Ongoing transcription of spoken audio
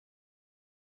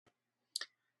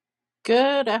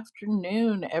Good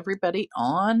afternoon, everybody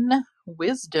on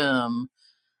Wisdom.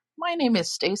 My name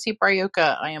is Stacy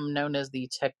Brioka. I am known as the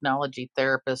Technology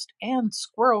Therapist and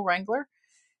Squirrel Wrangler,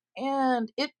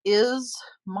 and it is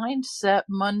Mindset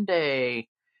Monday.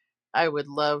 I would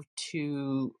love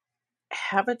to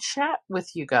have a chat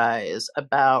with you guys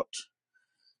about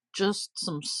just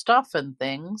some stuff and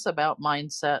things about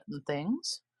mindset and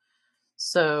things.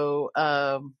 So,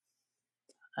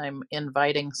 I'm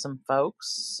inviting some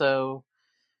folks. So,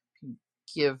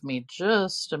 give me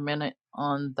just a minute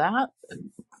on that.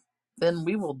 Then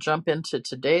we will jump into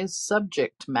today's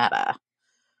subject matter.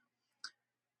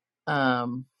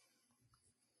 Um,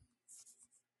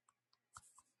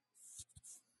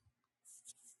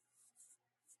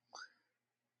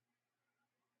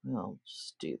 we'll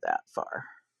just do that far.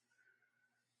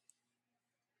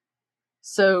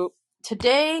 So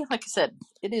today, like I said,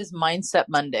 it is Mindset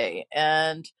Monday,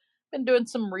 and I've been doing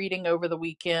some reading over the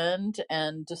weekend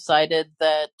and decided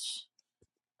that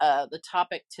the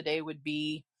topic today would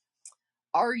be: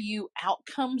 Are you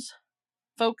outcomes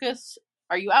focused?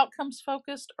 Are you outcomes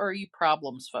focused, or are you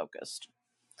problems focused?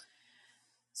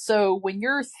 So when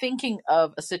you're thinking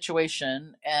of a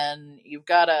situation and you've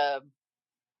got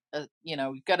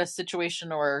you've got a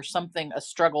situation or something, a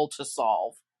struggle to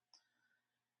solve,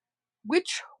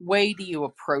 which way do you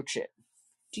approach it?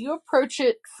 Do you approach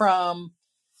it from,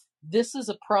 this is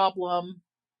a problem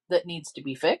that needs to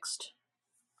be fixed?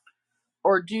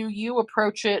 Or do you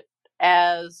approach it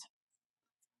as,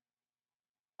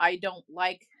 I don't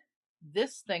like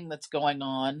this thing that's going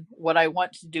on. What I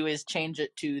want to do is change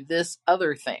it to this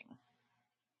other thing.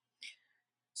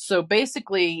 So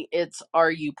basically, it's,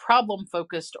 are you problem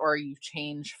focused or are you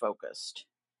change focused?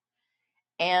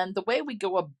 And the way we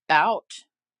go about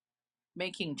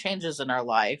making changes in our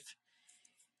life,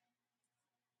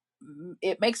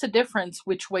 it makes a difference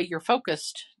which way you're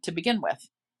focused to begin with.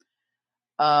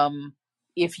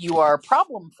 If you are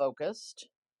problem focused,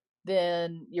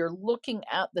 then you're looking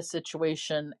at the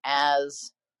situation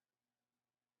as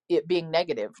it being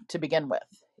negative to begin with.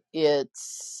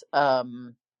 It's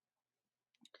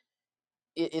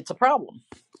it's a problem.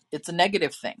 It's a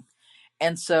negative thing.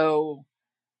 And so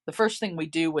the first thing we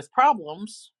do with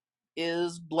problems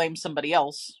is blame somebody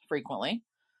else frequently.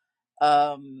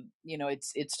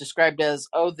 It's described as,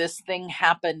 oh, this thing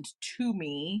happened to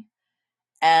me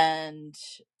and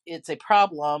it's a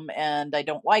problem and I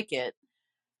don't like it,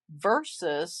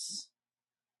 versus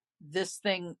this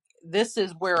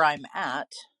is where I'm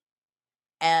at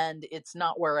and it's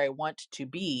not where I want to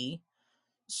be.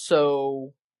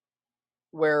 So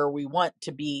where we want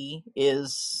to be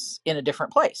is in a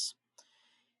different place.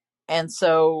 And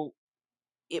so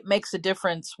it makes a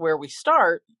difference where we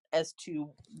start as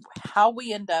to how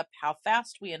we end up, how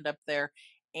fast we end up there,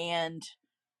 and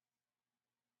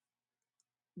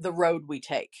the road we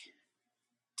take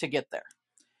to get there.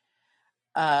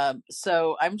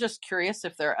 So I'm just curious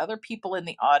if there are other people in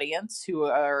the audience who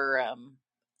are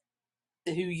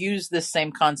who use this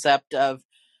same concept of,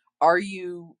 are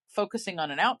you focusing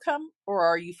on an outcome or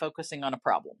are you focusing on a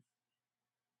problem?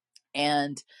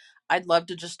 And I'd love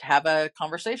to just have a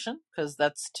conversation, because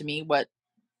that's, to me, what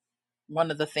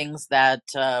one of the things that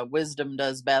wisdom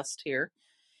does best here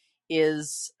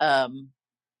is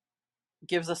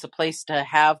gives us a place to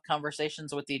have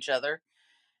conversations with each other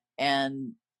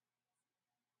and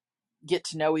get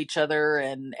to know each other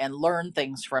and learn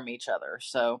things from each other.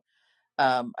 So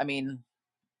I mean,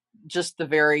 just the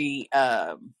very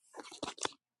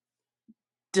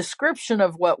description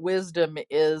of what wisdom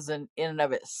is in and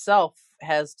of itself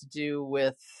has to do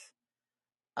with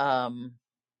um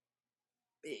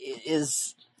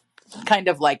is kind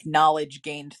of like knowledge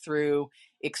gained through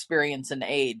experience and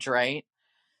age, right?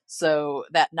 So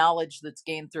that knowledge that's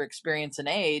gained through experience and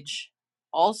age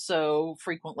also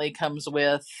frequently comes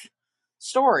with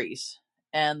stories,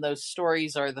 and those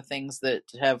stories are the things that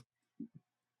have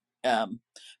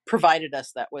provided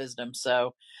us that wisdom.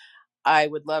 So I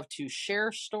would love to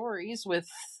share stories with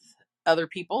other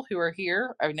people who are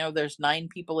here. I know there's 9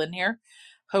 people in here.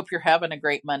 Hope you're having a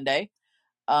great Monday.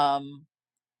 Um,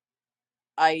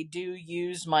 I do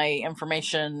use my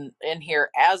information in here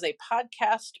as a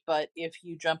podcast, but if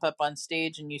you jump up on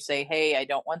stage and you say, "Hey, I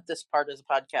don't want this part as a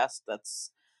podcast,"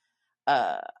 that's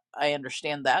uh, I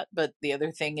understand that. But the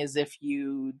other thing is, if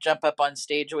you jump up on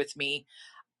stage with me,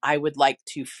 I would like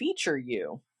to feature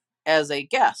you as a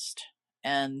guest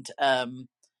and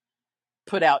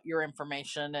put out your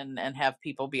information and have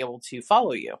people be able to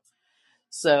follow you.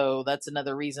 So that's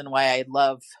another reason why I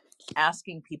love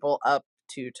asking people up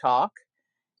to talk.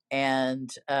 And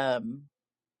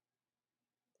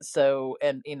so,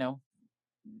 and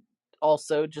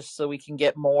also just so we can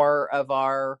get more of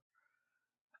our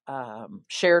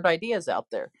shared ideas out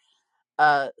there.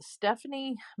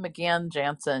 Stephanie McGann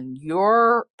Jansen,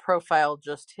 your profile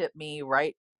just hit me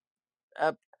right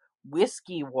up.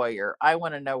 Whiskey Warrior. I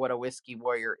want to know what a Whiskey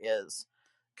Warrior is,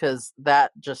 because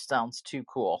that just sounds too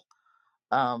cool.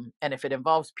 And if it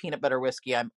involves peanut butter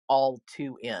whiskey, I'm all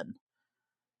too in.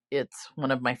 It's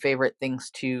one of my favorite things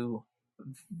to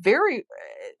very,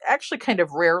 actually kind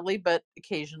of rarely, but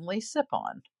occasionally sip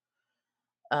on.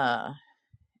 Uh,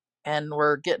 and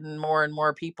we're getting more and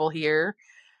more people here.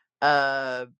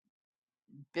 Uh,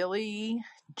 Billy,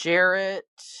 Jarrett,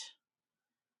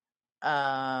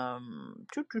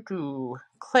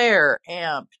 Claire,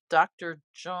 Amp, Dr.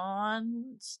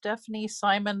 John, Stephanie,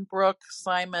 Simon, Brooke,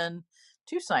 Simon,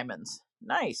 two Simons.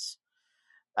 Nice.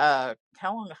 How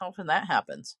often that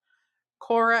happens?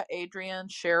 Cora, Adrian,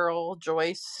 Cheryl,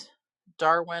 Joyce,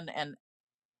 Darwin, and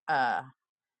uh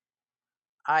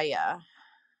Aya.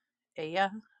 Aya?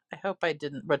 I hope I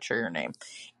didn't butcher your name.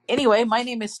 Anyway, my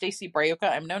name is Stacy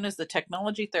Brioka. I'm known as the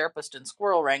technology therapist and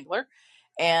squirrel wrangler.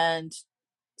 And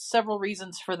several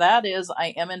reasons for that is I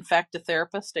am in fact a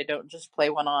therapist. I don't just play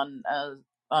one on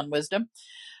Wisdom.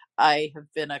 I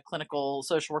have been a clinical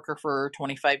social worker for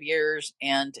 25 years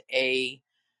and a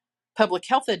public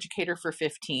health educator for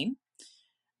 15.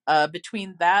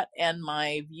 Between that and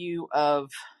my view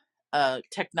of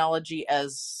technology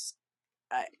as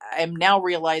I'm now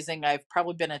realizing I've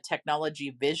probably been a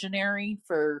technology visionary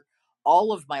for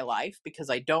all of my life, because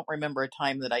I don't remember a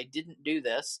time that I didn't do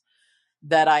this,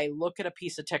 that I look at a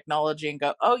piece of technology and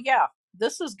go, oh, yeah,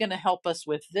 this is going to help us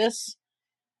with this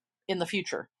in the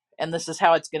future. And this is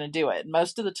how it's going to do it. And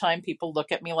most of the time, people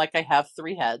look at me like I have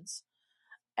three heads.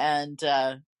 And,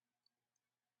 I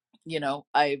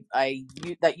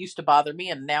that used to bother me.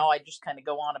 And now I just kind of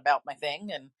go on about my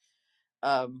thing. And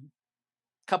a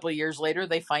couple of years later,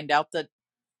 they find out that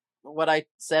what I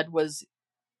said was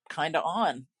kind of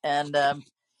on. And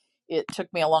it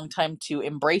took me a long time to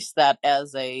embrace that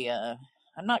as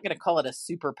I'm not going to call it a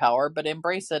superpower, but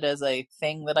embrace it as a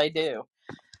thing that I do.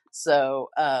 So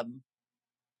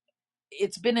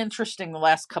it's been interesting the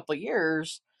last couple of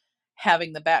years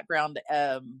having the background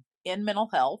in mental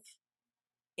health,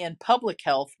 in public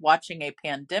health, watching a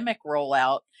pandemic roll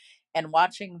out and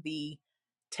watching the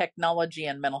technology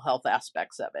and mental health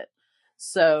aspects of it.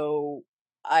 So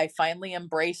I finally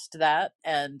embraced that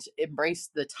and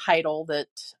embraced the title that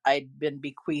I'd been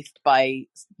bequeathed by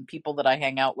people that I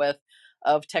hang out with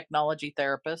of technology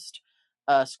therapist.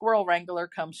 Squirrel Wrangler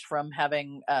comes from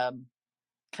having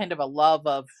kind of a love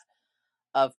of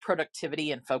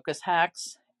productivity and focus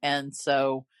hacks, and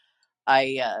so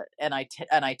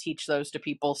I teach those to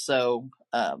people. So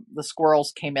the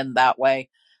squirrels came in that way.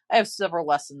 I have several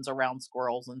lessons around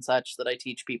squirrels and such that I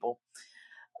teach people.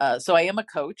 So I am a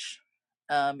coach,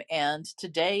 and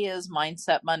today is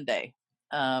Mindset Monday.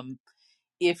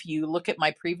 If you look at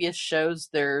my previous shows,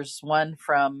 there's one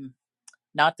from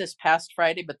not this past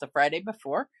Friday, but the Friday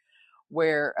before,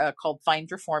 where called Find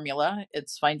Your Formula.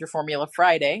 It's Find Your Formula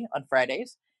Friday on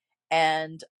Fridays.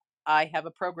 And I have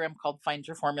a program called Find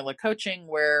Your Formula Coaching,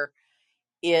 where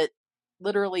it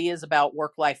literally is about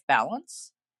work-life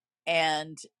balance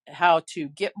and how to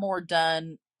get more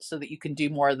done so that you can do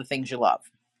more of the things you love.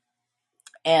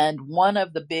 And one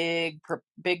of the big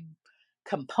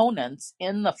components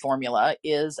in the formula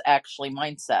is actually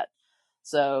mindset.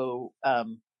 So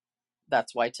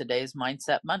that's why today's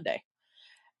Mindset Monday.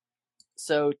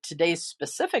 So today's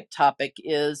specific topic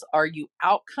is, are you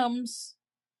outcomes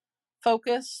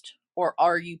focused or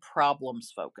are you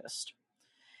problems focused?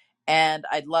 And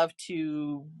I'd love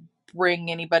to bring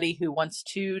anybody who wants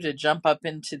to jump up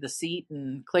into the seat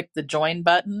and click the join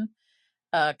button.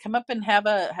 Come up and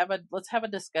let's have a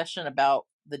discussion about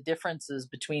the differences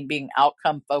between being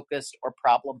outcome focused or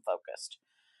problem focused.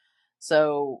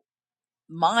 So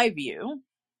my view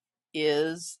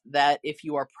is that if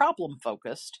you are problem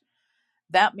focused,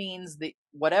 that means that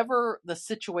whatever the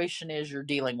situation is you're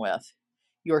dealing with,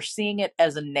 you're seeing it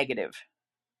as a negative,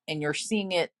 and you're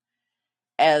seeing it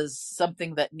as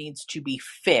something that needs to be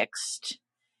fixed,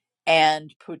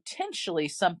 and potentially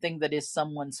something that is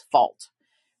someone's fault,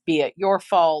 be it your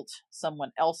fault,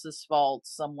 someone else's fault,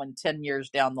 someone 10 years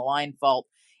down the line fault.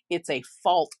 It's a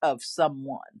fault of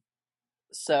someone.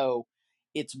 So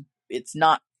it's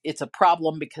it's a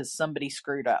problem because somebody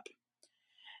screwed up.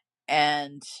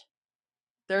 And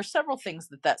there are several things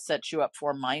that sets you up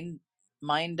for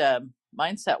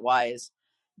mindset wise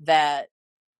that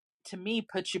to me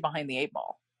puts you behind the eight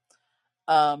ball.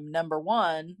 Number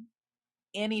one,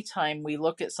 anytime we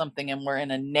look at something and we're in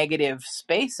a negative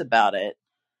space about it,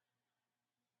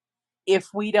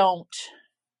 if we don't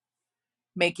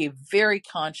make a very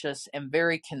conscious and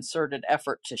very concerted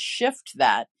effort to shift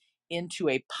that into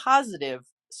a positive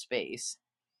space,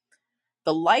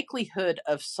 the likelihood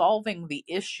of solving the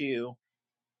issue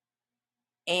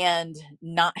and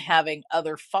not having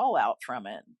other fallout from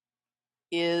it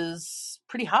is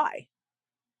pretty high.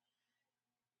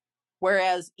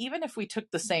 Whereas even if we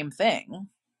took the same thing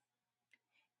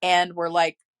and we're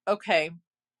like, okay,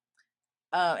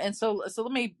 and so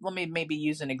let me maybe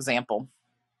use an example.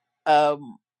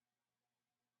 So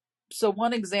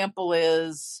one example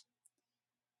is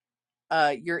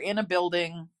you're in a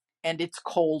building and it's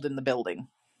cold in the building.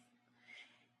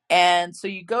 And so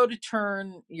you go to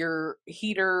turn your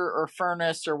heater or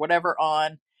furnace or whatever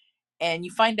on, and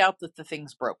you find out that the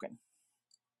thing's broken.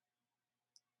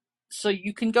 So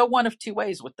you can go one of two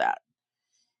ways with that.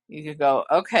 You could go,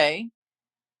 okay,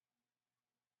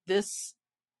 this,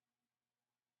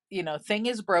 thing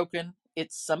is broken.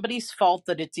 It's somebody's fault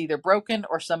that it's either broken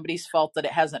or somebody's fault that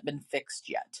it hasn't been fixed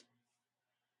yet.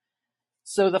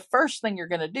 So the first thing you're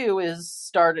going to do is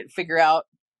figure out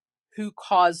who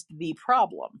caused the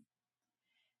problem.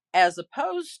 As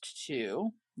opposed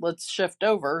to, let's shift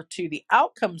over to the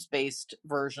outcomes-based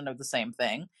version of the same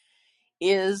thing,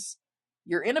 is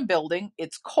you're in a building,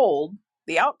 it's cold,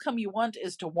 the outcome you want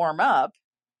is to warm up,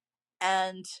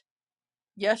 and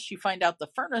yes, you find out the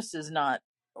furnace is not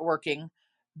working,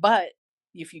 but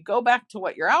if you go back to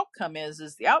what your outcome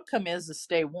is the outcome is to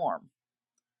stay warm.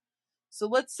 So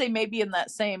let's say maybe in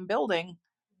that same building,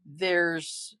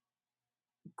 there's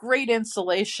great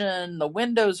insulation, the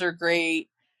windows are great,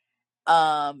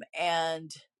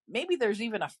 and maybe there's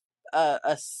even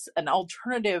an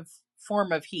alternative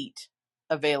form of heat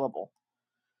available.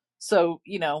 So,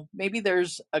 maybe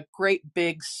there's a great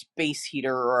big space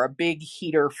heater or a big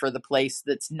heater for the place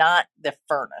that's not the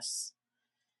furnace.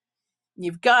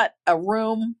 You've got a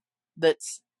room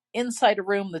that's inside a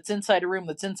room that's inside a room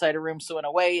that's inside a room. So in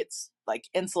a way, it's like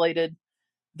insulated.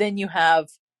 Then you have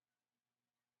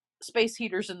space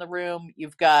heaters in the room.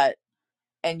 You've got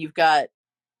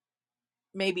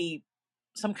maybe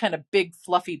some kind of big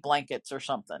fluffy blankets or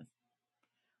something.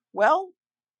 Well,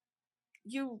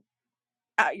 your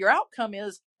outcome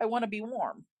is, I want to be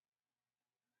warm.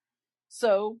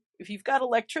 So if you've got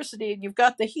electricity and you've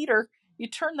got the heater, you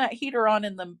turn that heater on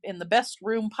in the best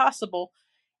room possible,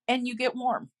 and you get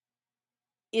warm.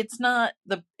 You're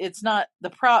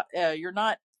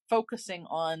not focusing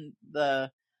on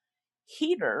the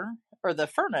heater or the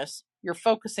furnace. You're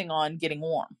focusing on getting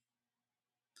warm.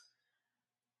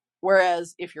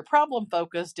 Whereas if you're problem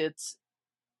focused,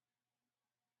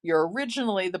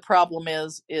 originally the problem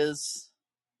is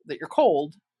that you're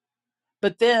cold,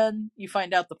 but then you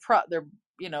find out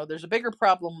there's a bigger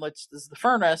problem, which is the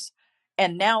furnace,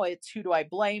 and now it's, who do I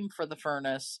blame for the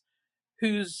furnace?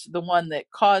 Who's the one that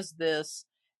caused this,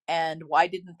 and why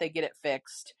didn't they get it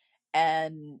fixed?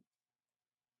 And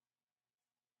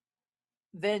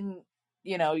then,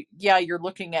 you're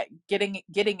looking at getting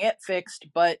it fixed,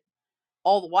 but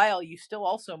all the while you still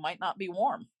also might not be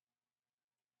warm.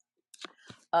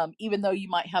 Even though you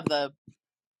might have the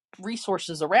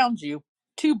resources around you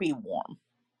to be warm.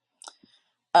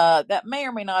 That may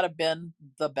or may not have been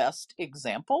the best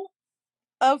example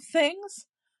of things.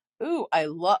 Ooh,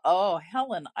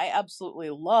 Helen, I absolutely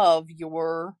love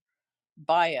your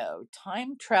bio.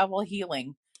 Time travel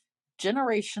healing,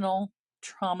 generational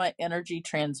trauma energy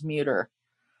transmuter.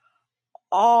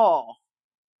 Oh,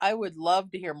 I would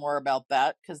love to hear more about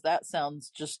that, because that sounds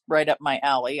just right up my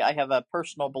alley. I have a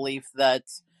personal belief that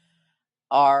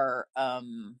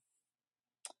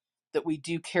that we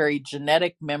do carry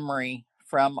genetic memory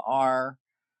from our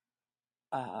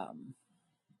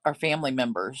family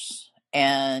members,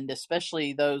 and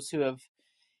especially those who have.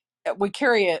 We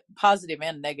carry it positive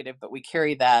and negative, but we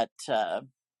carry that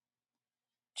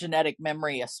genetic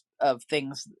memory of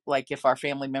things like if our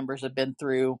family members have been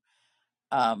through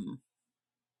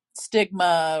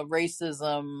stigma,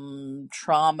 racism,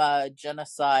 trauma,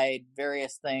 genocide,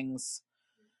 various things.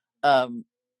 So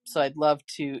I'd love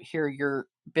to hear your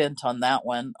bent on that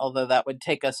one, although that would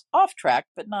take us off track,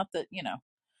 but not that,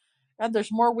 God,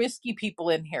 there's more whiskey people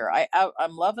in here.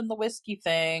 I'm loving the whiskey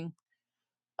thing.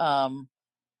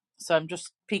 So I'm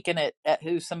just peeking at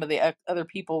who some of the other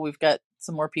people, we've got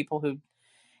some more people who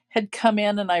had come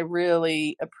in, and I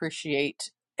really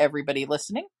appreciate everybody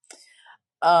listening.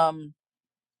 So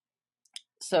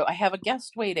I have a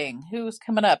guest waiting. Who's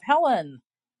coming up? Helen,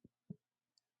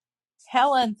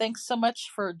 thanks so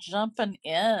much for jumping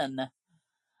in.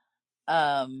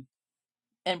 And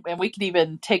we could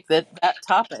even take that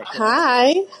topic.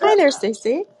 Hi there,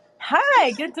 Stacey.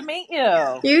 Hi, good to meet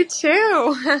you. You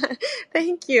too.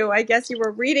 Thank you. I guess you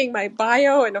were reading my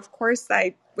bio, and of course,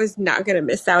 I was not going to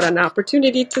miss out on an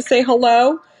opportunity to say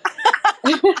hello.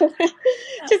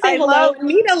 To say I hello love, and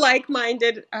meet a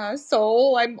like-minded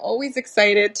soul. I'm always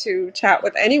excited to chat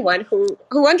with anyone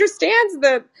who understands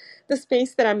the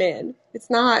space that I'm in.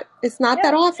 It's not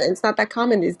that yeah. often. It's not that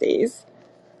common these days.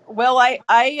 Well, I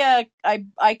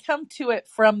come to it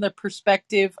from the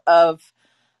perspective of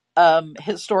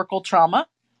historical trauma,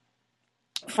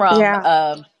 from Yeah.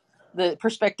 the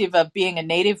perspective of being a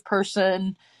Native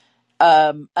person,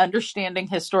 understanding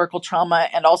historical trauma,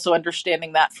 and also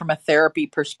understanding that from a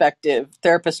therapist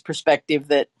perspective.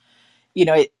 That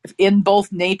in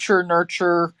both nature,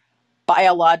 nurture,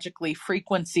 biologically,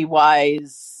 frequency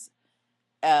wise,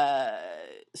 uh,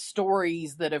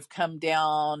 stories that have come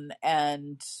down,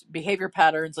 and behavior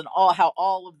patterns, and how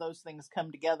all of those things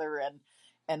come together,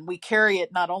 and we carry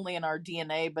it not only in our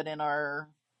DNA but in our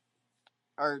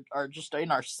just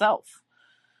in ourself.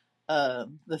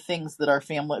 The things that our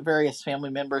various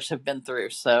family members have been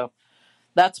through. So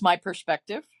that's my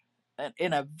perspective,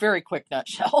 in a very quick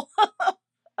nutshell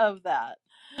of that.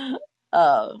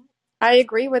 Uh, I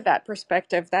agree with that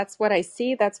perspective. That's what I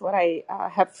see. That's what I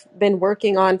have been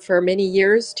working on for many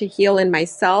years to heal in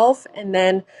myself. And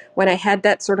then when I had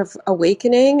that sort of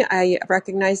awakening, I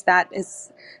recognized that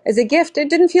as a gift. It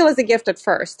didn't feel as a gift at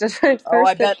first. At oh,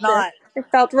 I first, bet not. it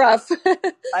felt rough.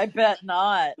 I bet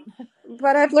not.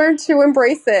 But I've learned to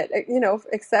embrace it,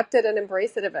 accept it and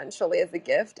embrace it eventually as a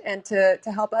gift, and to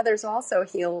help others also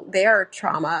heal their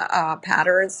trauma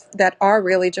patterns that are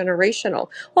really generational.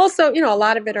 Also, a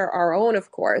lot of it are our own,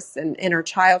 of course, and inner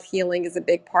child healing is a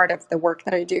big part of the work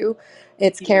that I do.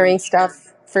 It's carrying Huge.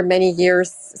 stuff for many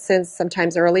years since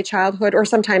sometimes early childhood, or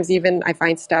sometimes even I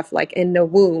find stuff like in the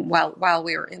womb while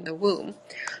we were in the womb.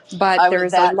 But I would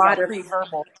there's a that lot of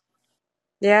pre-verbal.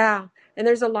 yeah. And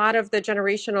there's a lot of the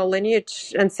generational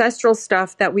lineage, ancestral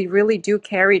stuff that we really do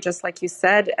carry, just like you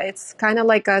said. It's kind of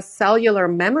like a cellular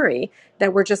memory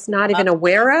that we're just not Uh-huh. even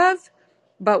aware of,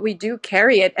 but we do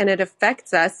carry it and it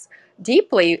affects us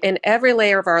deeply in every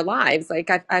layer of our lives. Like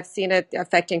I've seen it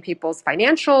affecting people's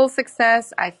financial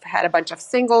success. I've had a bunch of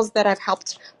singles that I've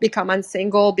helped become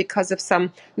unsingle because of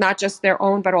some, not just their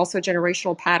own, but also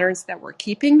generational patterns that were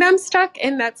keeping them stuck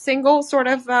in that single sort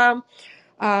of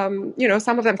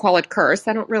some of them call it curse.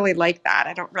 I don't really like that.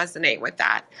 I don't resonate with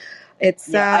that.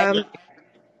 It's Yeah, I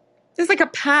just like a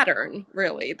pattern,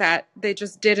 really, that they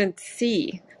just didn't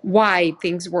see why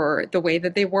things were the way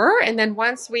that they were. And then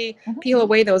once we mhm. peel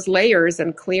away those layers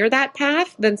and clear that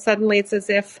path, then suddenly it's as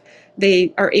if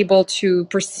they are able to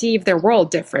perceive their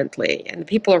world differently and the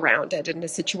people around it and the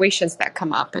situations that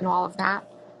come up and all of that.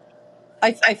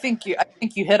 I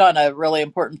think you hit on a really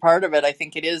important part of it. I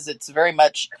think it's very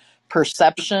much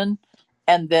perception,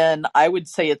 and then I would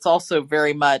say it's also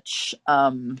very much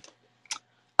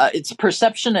it's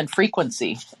perception and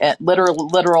frequency, and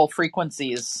literal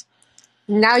frequencies.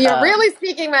 Now you're Um, really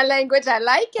speaking my language. I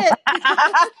like it.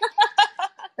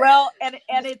 well, and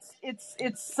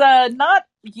it's not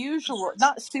usual,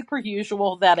 not super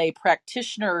usual that a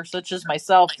practitioner such as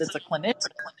myself, that's a clinician,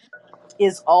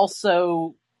 is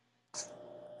also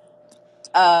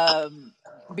um,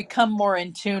 become more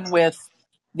in tune with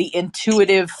the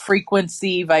intuitive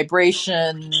frequency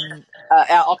vibration.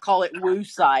 I'll call it woo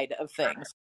side of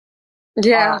things.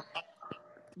 Uh, Yeah.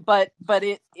 but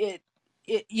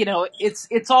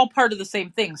it's all part of the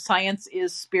same thing. Science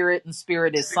is spirit, and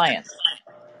spirit is science.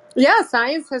 Yeah,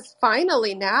 science has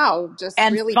finally now just And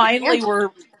really began finally, to we're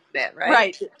understand it, right?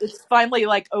 right. It's finally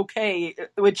like okay,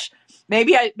 which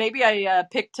maybe I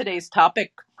picked today's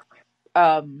topic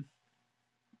um,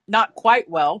 not quite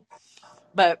well,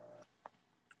 but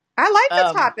I like the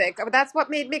um, topic. That's what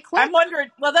made me I'm click. wondering.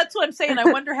 Well, that's what I'm saying. I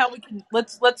wonder how we can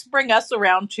let's bring us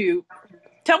around to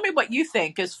tell me what you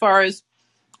think as far as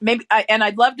and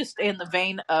I'd love to stay in the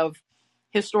vein of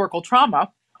historical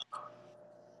trauma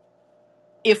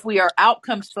if we are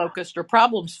outcomes focused or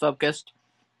problems focused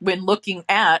when looking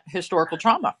at historical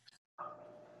trauma.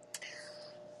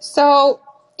 So,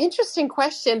 interesting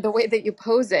question, the way that you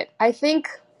pose it. I think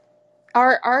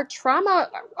our trauma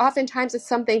oftentimes is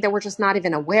something that we're just not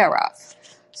even aware of.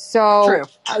 So, True.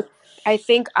 I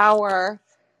think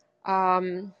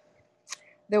um,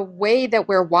 the way that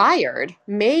we're wired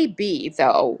may be,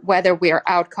 though, whether we're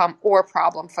outcome or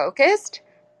problem focused,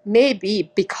 may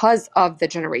be because of the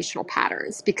generational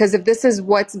patterns. Because if this is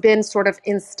what's been sort of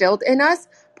instilled in us,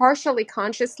 partially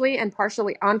consciously and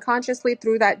partially unconsciously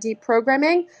through that deep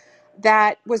programming,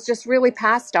 that was just really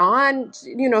passed on,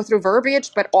 through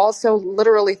verbiage, but also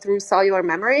literally through cellular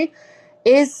memory,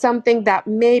 is something that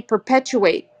may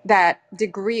perpetuate that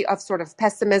degree of sort of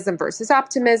pessimism versus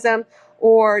optimism,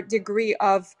 or degree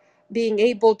of being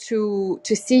able to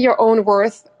see your own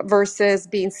worth versus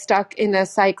being stuck in a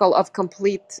cycle of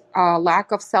complete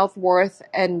lack of self-worth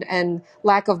and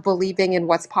lack of believing in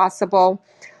what's possible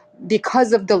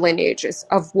because of the lineages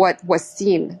of what was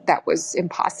seen that was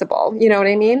impossible. You know what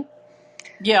I mean?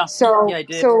 Yeah. So, Yeah, I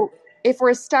do. so if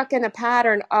we're stuck in a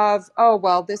pattern of, oh,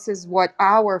 well, this is what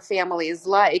our family is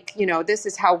like, this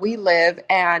is how we live,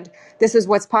 and this is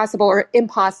what's possible or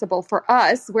impossible for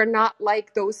us. We're not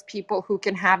like those people who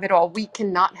can have it all. We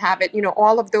cannot have it.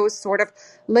 All of those sort of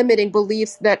limiting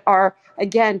beliefs that are,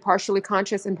 again, partially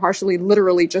conscious and partially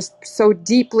literally just so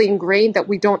deeply ingrained that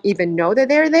we don't even know that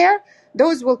they're there.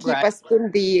 Those will keep Right. us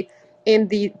in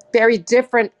the very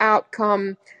different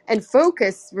outcome and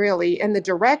focus really in the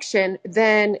direction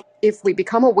than if we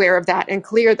become aware of that and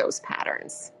clear those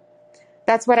patterns.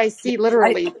 That's what I Yeah. see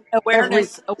literally every,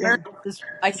 Awareness is,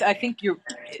 I think you're,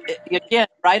 again,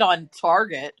 right on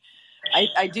target.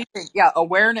 I do think, yeah,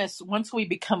 awareness, once we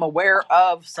become aware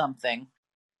of something,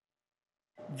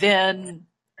 then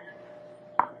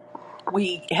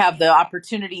we have the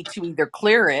opportunity to either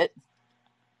clear it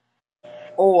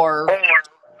or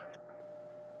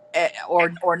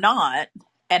or not.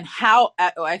 And how,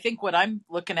 I think what I'm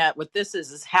looking at with this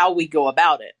is how we go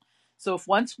about it. So if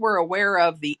once we're aware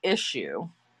of the issue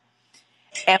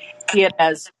and we see it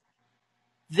as,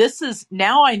 this is,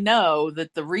 now I know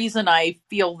that the reason I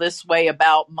feel this way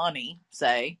about money,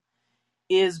 say,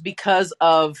 is because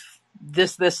of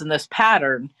this, and this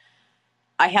pattern.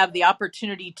 I have the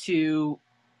opportunity to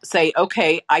say,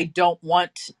 okay, I don't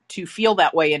want to feel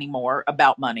that way anymore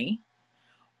about money.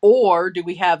 Or do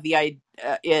we have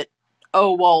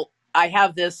oh, well, I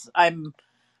have this,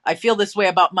 I feel this way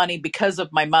about money because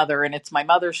of my mother, and it's my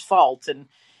mother's fault, and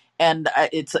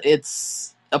it's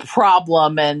a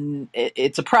problem, and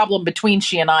it's a problem between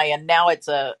she and I, and now it's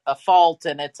a fault,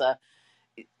 and it's a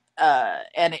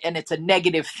and it's a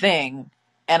negative thing,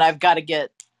 and I've got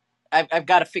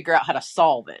to figure out how to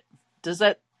solve it. Does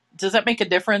that make a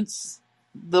difference?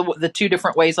 The two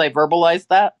different ways I verbalize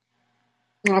that.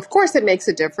 of course, it makes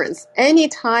a difference. Any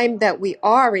time that we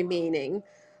are remaining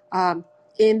um,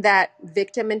 in that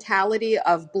victim mentality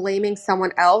of blaming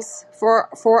someone else for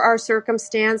our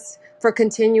circumstance, for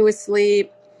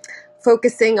continuously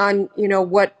focusing on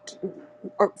what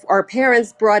our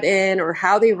parents brought in or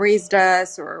how they raised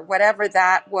us or whatever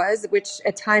that was, which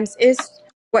at times is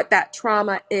what that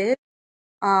trauma is,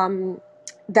 um,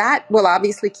 that will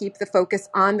obviously keep the focus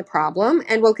on the problem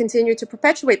and will continue to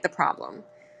perpetuate the problem.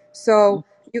 So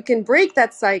you can break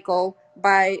that cycle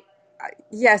by,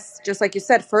 yes, just like you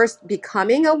said, first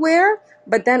becoming aware,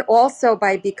 but then also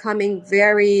by becoming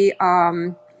very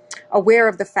aware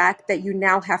of the fact that you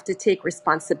now have to take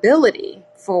responsibility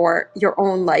for your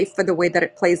own life, for the way that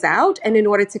it plays out, and in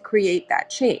order to create that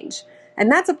change.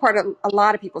 And that's a part of a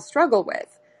lot of people struggle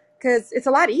with, because it's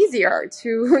a lot easier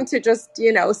to to just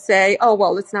say, oh,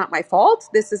 well, it's not my fault,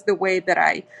 this is the way that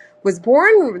I was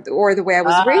born or the way I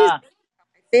was raised, Ah,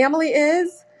 family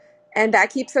is, and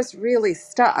that keeps us really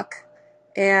stuck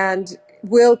and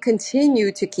will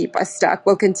continue to keep us stuck,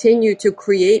 will continue to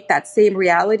create that same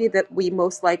reality that we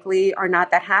most likely are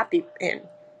not that happy in.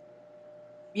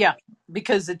 yeah,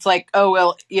 because it's like, oh,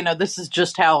 well, this is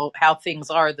just how things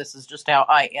are. This is just how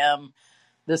I am.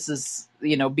 This is,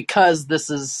 because this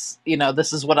is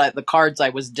what the cards I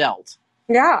was dealt.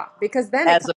 Yeah, because then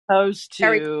it As comes opposed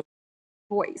very to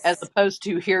as voice. opposed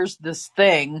to here's this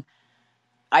thing.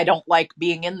 I don't like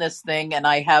being in this thing, and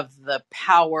I have the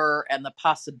power and the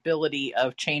possibility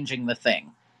of changing the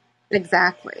thing.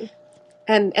 Exactly.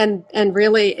 And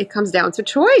really it comes down to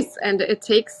choice, and it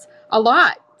takes a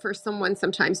lot for someone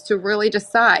sometimes to really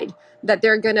decide that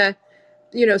they're going to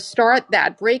start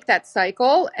that, break that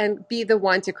cycle, and be the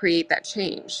one to create that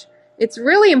change. It's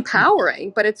really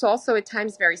empowering, but it's also at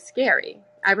times very scary.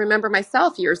 I remember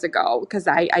myself years ago because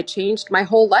I changed my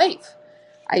whole life.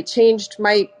 I changed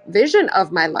my vision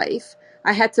of my life.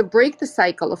 I had to break the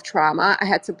cycle of trauma. I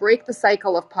had to break the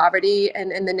cycle of poverty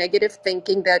and the negative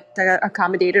thinking that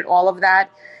accommodated all of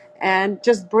that, and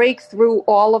just break through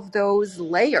all of those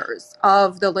layers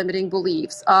of the limiting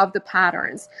beliefs, of the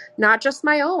patterns, not just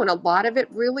my own. A lot of it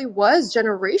really was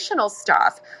generational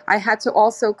stuff. I had to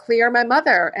also clear my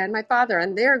mother and my father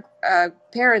and their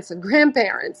parents and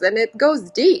grandparents, and it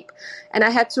goes deep. And I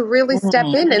had to really step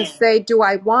Mhm. in and say, do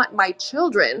I want my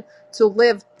children to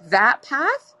live that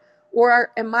path?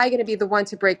 Or am I going to be the one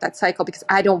to break that cycle because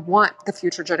I don't want the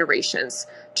future generations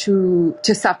to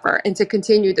suffer and to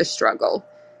continue the struggle?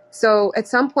 So at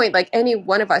some point, like any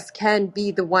one of us can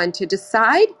be the one to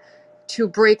decide to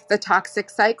break the toxic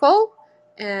cycle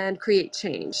and create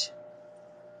change.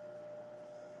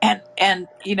 And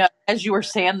as you were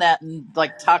saying that, and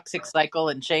like toxic cycle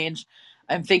and change,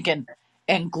 I'm thinking,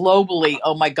 and globally,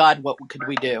 oh my God, what could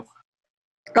we do?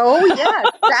 Oh,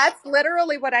 yes. That's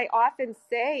literally what I often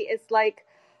say is like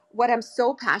what I'm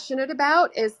so passionate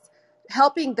about is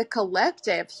helping the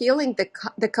collective, healing the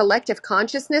collective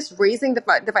consciousness, raising the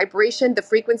vibration, the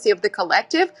frequency of the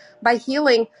collective by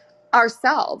healing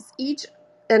ourselves, each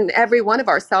and every one of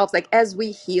ourselves. Like as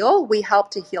we heal, we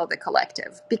help to heal the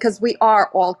collective because we are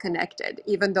all connected,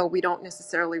 even though we don't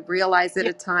necessarily realize it Yeah,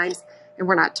 at times and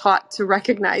we're not taught to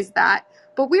recognize that.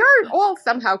 But we are all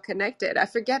somehow connected. I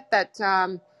forget that.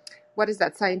 What is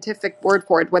that scientific word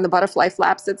for it? When the butterfly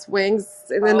flaps its wings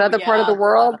in oh another part of the yeah,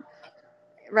 world,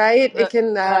 right? It the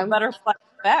can. the butterfly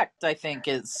effect, I think,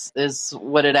 is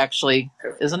what it actually,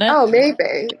 isn't it? Oh,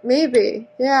 maybe,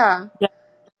 yeah. Yeah.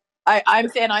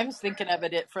 I was thinking of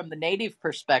it from the native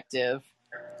perspective,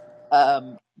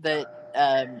 that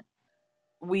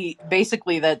we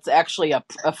basically, that's actually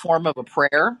a form of a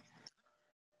prayer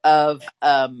of,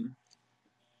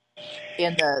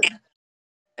 in the,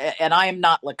 and I am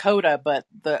not Lakota, but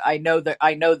I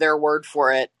know their word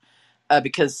for it,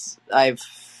 because I've,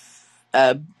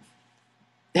 uh,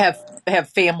 have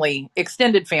family,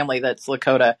 extended family that's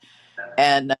Lakota,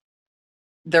 and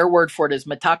their word for it is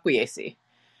Mitakuye,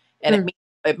 and Hmm.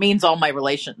 it means all my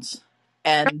relations,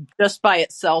 and just by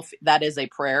itself, that is a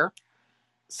prayer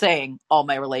saying all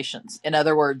my relations. In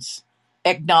other words,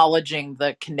 acknowledging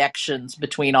the connections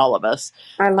between all of us.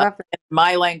 I love it.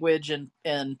 My language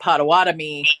in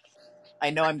Potawatomi,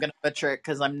 I know I'm going to butcher it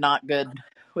because I'm not good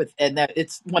with, and that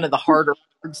it's one of the harder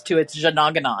words too. It's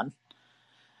Janaganon.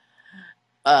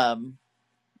 Um,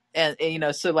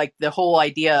 so like the whole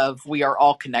idea of we are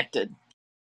all connected,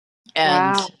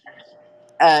 and Wow.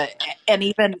 uh, and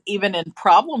even in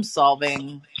problem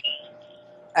solving,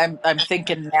 I'm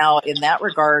thinking now in that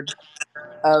regard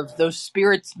of those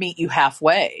spirits meet you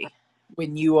halfway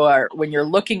when you're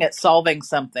looking at solving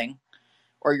something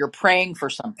or you're praying for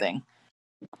something.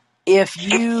 If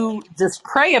you just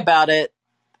pray about it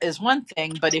is one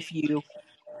thing, but if you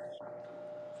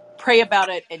pray about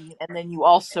it and then you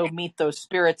also meet those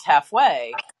spirits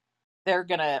halfway,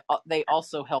 they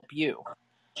also help you.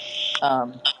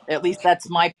 At least that's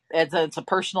it's a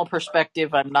personal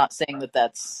perspective. I'm not saying that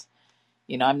that's,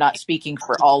 I'm not speaking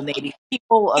for all Native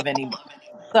people of any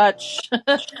such,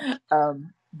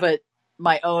 but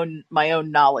my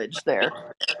own knowledge there.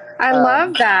 I Um,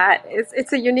 love that. It's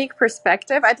a unique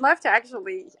perspective. I'd love to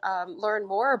actually learn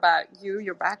more about you,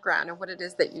 your background, and what it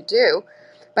is that you do.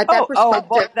 But that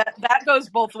perspective. that goes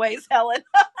both ways, Helen.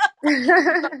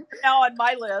 You're now on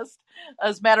my list.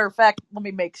 As a matter of fact, let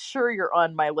me make sure you're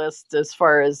on my list as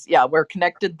far as, yeah, we're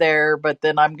connected there, but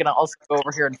then I'm going to also go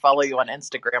over here and follow you on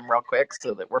Instagram real quick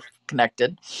so that we're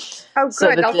connected. Oh,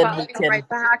 So good. that I'll then follow we you can, right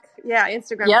back. Yeah,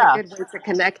 Instagram's a yeah, good way to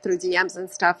connect through DMs and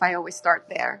stuff. I always start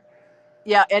there.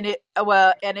 yeah. And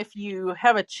if you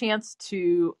have a chance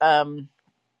to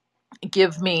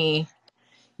give me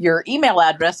your email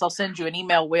address, I'll send you an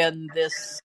email when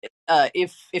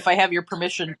if I have your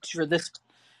permission for this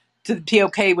to be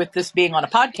okay with this being on a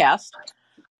podcast.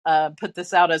 Put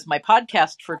this out as my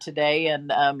podcast for today,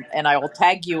 and I will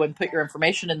tag you and put your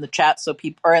information in the chat so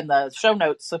people, or in the show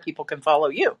notes, so people can follow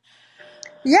you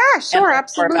Yeah, and sure, learn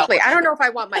more about absolutely. what I you don't do. know if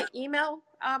I want my email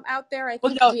out there. I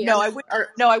Well, think no, DMs are,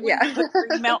 I wouldn't yeah. put your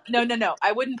email. No, no, no,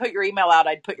 I wouldn't put your email out.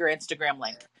 I'd put your Instagram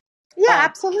link. Yeah, Um,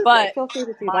 absolutely. but Feel free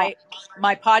to do that.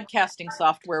 my podcasting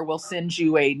software will send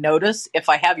you a notice if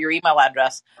I have your email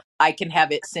address. I can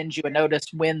have it send you a notice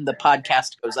when the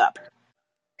podcast goes up.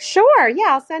 Sure. Yeah,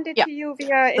 I'll send it Yeah, to you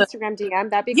via so, Instagram DM.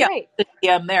 That'd be yeah, great. the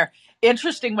DM there.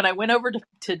 Interesting. When I went over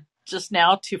to just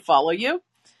now to follow you,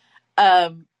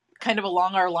 um, kind of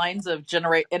along our lines of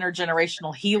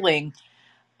intergenerational healing,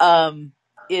 um,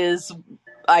 is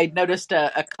I noticed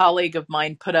a colleague of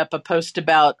mine put up a post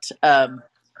about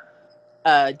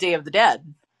Day of the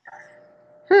Dead,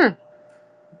 Hmm.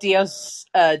 Dios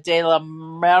de la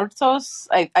Muertos.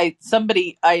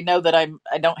 Somebody, I know that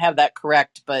I don't have that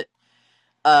correct, but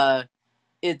uh,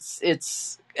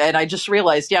 it's and I just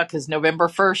realized, yeah, because November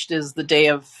 1st is the Day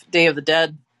of the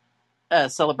Dead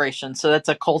celebration, so that's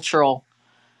a cultural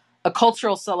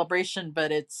celebration,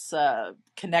 but it's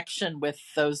connection with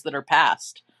those that are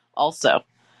past also.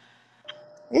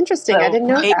 Interesting. I So didn't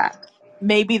know that.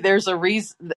 maybe there's a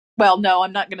reason. Well, no,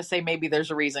 I'm not going to say maybe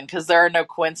there's a reason, because there are no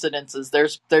coincidences.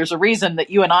 There's a reason that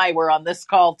you and I were on this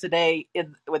call today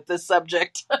with this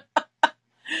subject.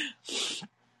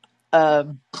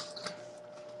 um,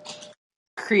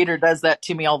 Creator does that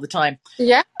to me all the time.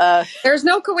 Yeah. Uh, There's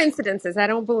no coincidences. I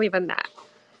don't believe in that.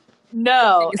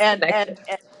 No, Everything is connected.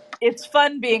 and it's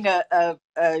fun being a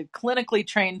clinically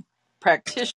trained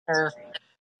practitioner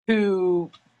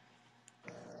who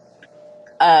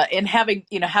and having,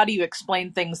 how do you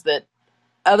explain things that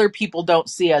other people don't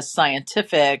see as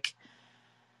scientific,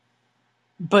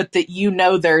 but that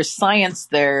there's science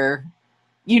there.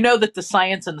 You know that the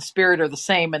science and the spirit are the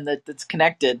same and that it's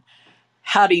connected.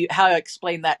 How to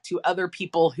explain that to other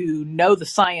people who know the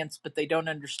science but they don't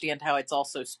understand how it's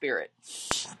also spirit?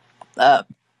 Uh,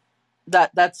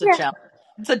 that's a Yeah, challenge.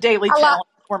 It's a daily a lot. challenge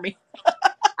for me.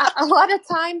 A lot of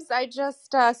times I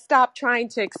just stop trying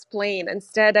to explain.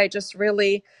 Instead, I just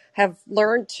really have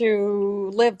learned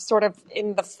to live sort of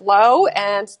in the flow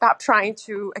and stop trying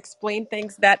to explain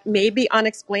things that may be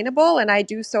unexplainable. And I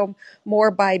do so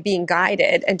more by being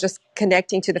guided and just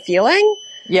connecting to the feeling.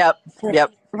 Yep,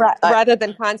 yep. I, Rather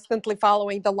than constantly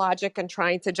following the logic and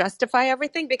trying to justify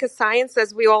everything, because science,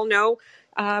 as we all know,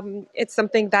 it's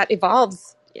something that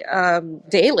evolves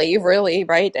daily, really,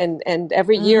 right? And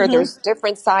every year mhm. there's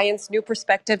different science, new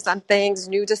perspectives on things,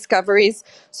 new discoveries.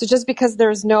 So just because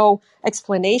there's no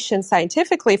explanation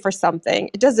scientifically for something,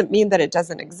 it doesn't mean that it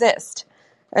doesn't exist.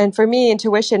 And for me,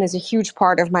 intuition is a huge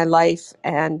part of my life,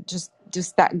 and just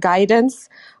that guidance,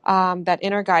 that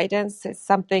inner guidance, is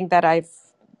something that I've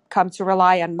come to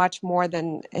rely on much more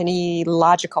than any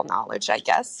logical knowledge, I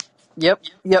guess. Yep,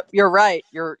 yep. You're right.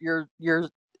 You're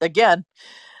again.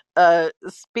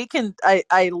 Speaking,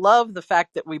 I love the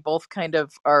fact that we both kind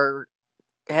of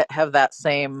have that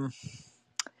same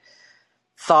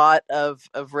thought of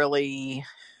really,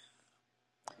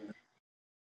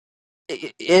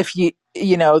 if you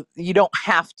don't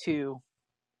have to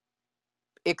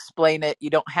explain it, you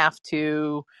don't have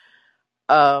to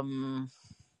um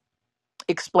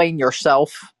explain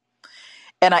yourself.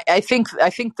 And I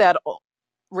think that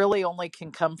really only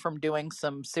can come from doing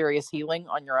some serious healing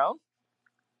on your own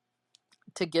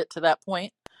to get to that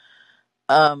point.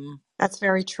 um That's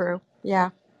very true.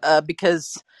 Yeah.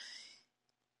 because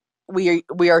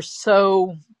we are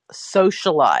so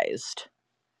socialized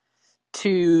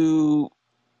to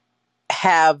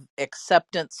have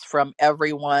acceptance from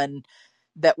everyone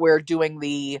that we're doing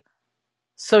the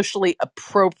socially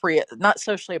appropriate, not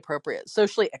socially appropriate,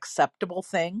 socially acceptable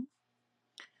thing.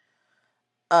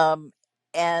 Um,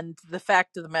 and the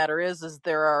fact of the matter is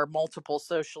there are multiple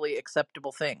socially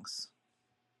acceptable things.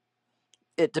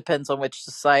 It depends on which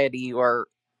society you are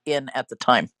in at the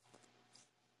time.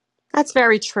 That's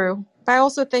very true. But I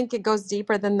also think it goes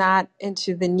deeper than that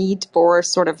into the need for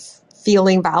sort of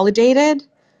feeling validated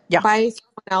Yeah. by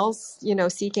someone else,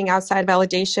 seeking outside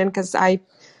validation, because I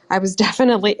was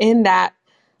definitely in that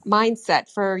mindset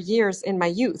for years in my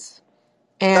youth.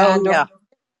 Oh And yeah.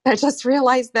 I just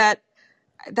realized that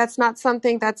that's not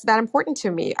something that's that important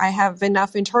to me. I have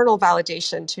enough internal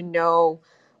validation to know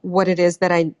what it is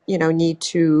that I, need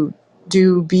to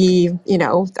do, be,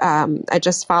 I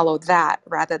just follow that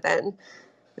rather than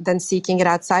seeking it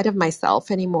outside of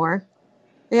myself anymore.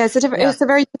 Yeah, Yeah. it's a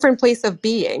very different place of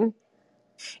being.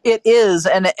 It is,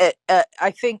 and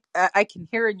I think I can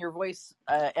hear in your voice,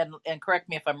 and correct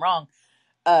me if I'm wrong.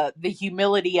 The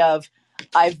humility of,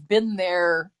 I've been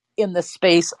there in the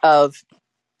space of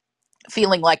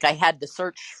feeling like I had to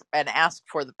search and ask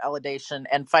for the validation,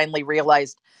 and finally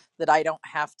realized that I don't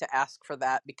have to ask for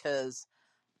that because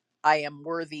I am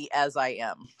worthy as I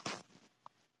am.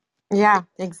 Yeah,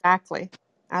 exactly.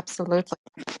 Absolutely.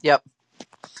 Yep.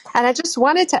 And I just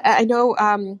wanted to, I know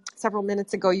several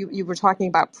minutes ago you were talking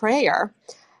about prayer.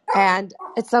 And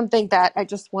it's something that I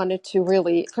just wanted to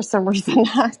really, for some reason,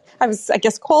 I was, I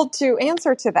guess, called to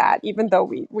answer to that, even though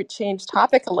we changed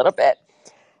topic a little bit.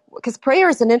 Because prayer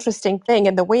is an interesting thing.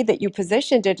 And the way that you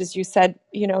positioned it is you said,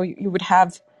 you would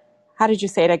have, how did you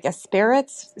say it? I guess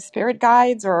spirit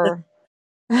guides or.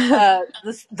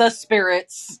 The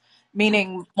spirits,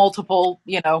 meaning multiple,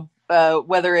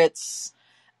 whether it's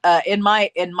in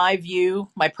my view,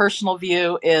 my personal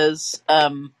view is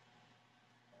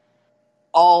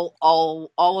all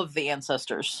of the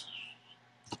ancestors,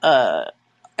 uh,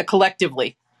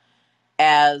 collectively,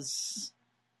 as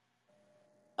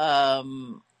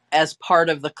um, as part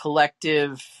of the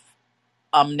collective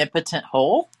omnipotent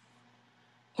whole,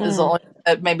 is Hmm.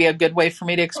 maybe a good way for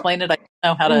me to explain it.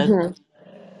 Hmm.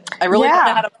 I really don't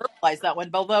know how Yeah. to verbalize that one.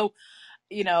 But although,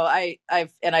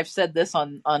 I've said this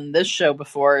on this show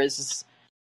before, is,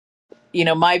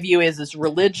 my view is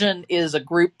religion is a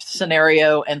group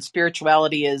scenario and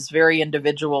spirituality is very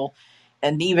individual.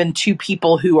 And even two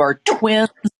people who are twins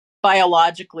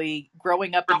biologically,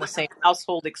 growing up in the same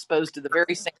household, exposed to the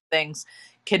very same things,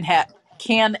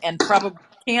 can and probably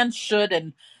can, should,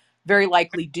 and very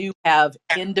likely do have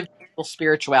individual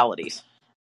spiritualities.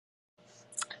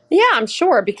 Yeah, I'm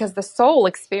sure because the soul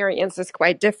experience is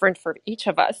quite different for each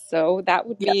of us. So that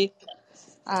would Yeah. be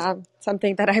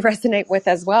something that I resonate with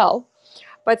as well.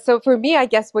 But so for me, I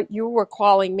guess what you were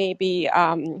calling maybe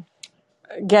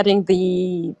getting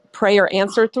the prayer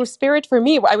answered through spirit, for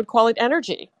me, I would call it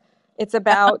energy. It's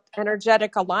about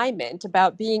energetic alignment,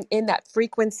 about being in that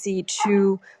frequency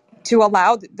to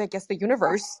allow, I guess, the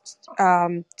universe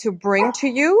to bring to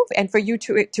you and for you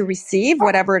to receive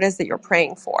whatever it is that you're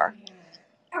praying for.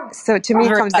 So to me, it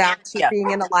Very comes much. down to Yeah.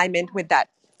 being in alignment with that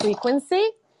frequency,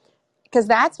 because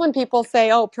that's when people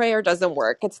say, "Oh, prayer doesn't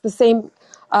work." It's the same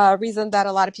reason that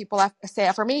a lot of people say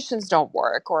affirmations don't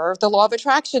work or the law of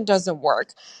attraction doesn't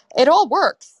work. It all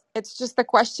works. It's just the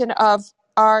question of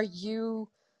are you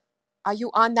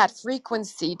on that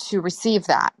frequency to receive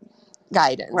that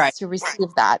Right. guidance, to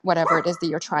receive that whatever it is that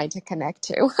you're trying to connect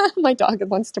to. My dog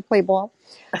wants to play ball.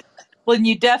 Well, and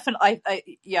you definitely,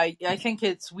 yeah, I think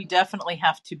we definitely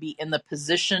have to be in the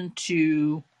position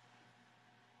to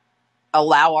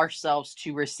allow ourselves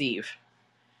to receive.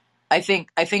 I think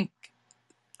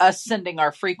us sending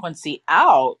our frequency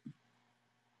out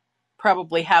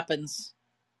probably happens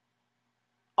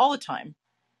all the time.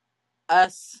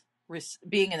 Us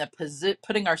being in a position,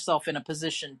 putting ourselves in a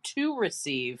position to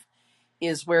receive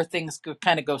is where things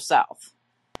kind of go south.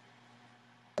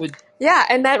 Would Yeah,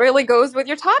 and that really goes with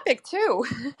your topic too,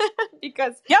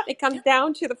 because Yeah. it comes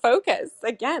down to the focus.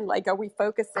 Again, like, are we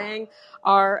focusing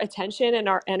our attention and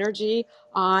our energy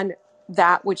on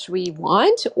that which we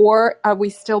want, or are we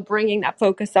still bringing that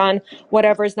focus on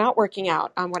whatever is not working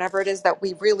out, on whatever it is that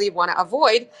we really want to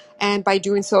avoid? And by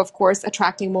doing so, of course,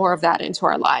 attracting more of that into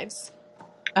our lives.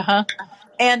 Uh-huh.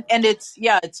 And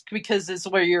it's because it's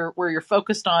where you're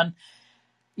focused on,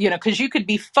 because you could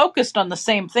be focused on the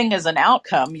same thing as an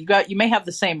outcome. You may have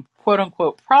the same quote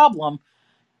unquote problem,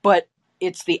 but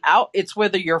it's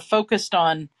whether you're focused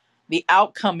on the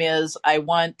outcome is I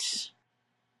want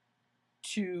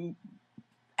to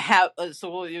have,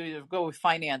 so we'll go with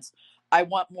finance. I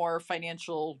want more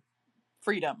financial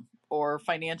freedom, or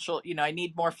financial, I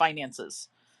need more finances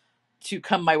to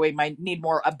come my way. I need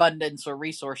more abundance or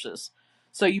resources.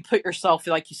 So you put yourself,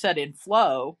 like you said, in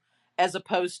flow, as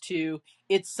opposed to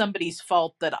it's somebody's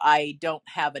fault that I don't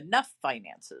have enough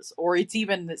finances, or it's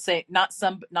even say not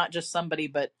just somebody,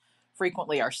 but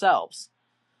frequently ourselves.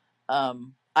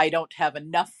 I don't have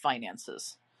enough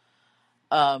finances.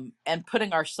 And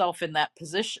putting ourselves in that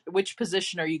position, which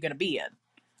position are you going to be in?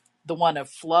 The one of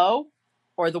flow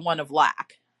or the one of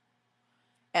lack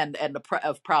and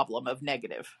of problem, of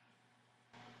negative?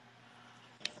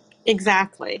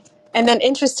 Exactly. And then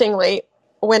interestingly,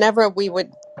 whenever we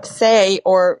would say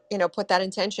or, put that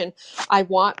intention, I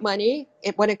want money,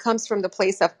 when it comes from the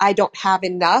place of I don't have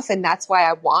enough and that's why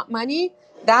I want money,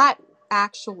 that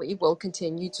actually will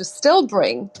continue to still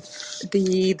bring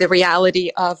the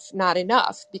reality of not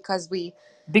enough because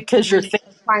Because your we thinking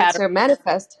trying pattern, to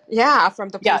manifest, yeah, from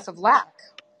the yeah, place of lack.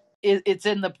 it's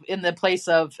in the place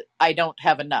of I don't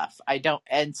have enough. I don't,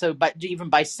 and so, but even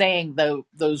by saying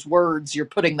those words, you're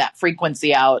putting that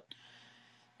frequency out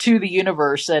to the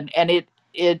universe, and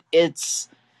it's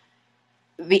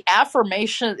the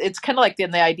affirmation. It's kind of like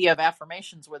in the idea of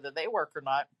affirmations, whether they work or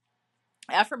not.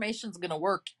 Affirmation's going to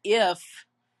work if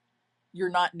you're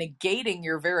not negating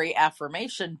your very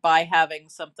affirmation by having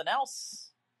something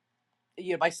else,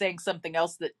 by saying something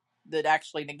else that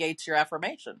actually negates your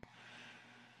affirmation.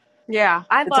 Yeah,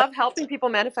 I It's love helping people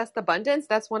manifest abundance.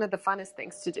 That's one of the funnest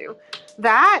things to do.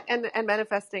 That and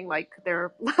manifesting like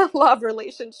their love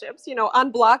relationships,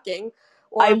 unblocking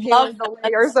or I peeling love the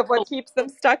that. layers of what keeps them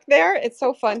stuck there. It's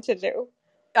so fun to do.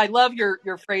 I love your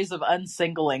phrase of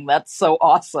unsingling. That's so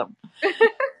awesome.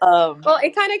 Um, Well,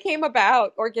 it kind of came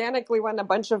about organically when a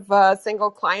bunch of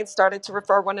single clients started to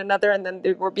refer one another and then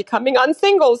they were becoming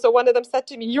unsingle. So one of them said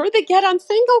to me, "You're the Get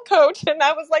Unsingle coach." And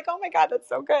I was like, "Oh my God, that's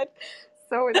so good."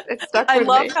 So it stuck I with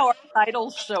love me. how our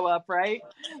titles show up, right?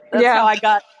 That's how Yeah. I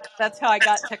got. That's how I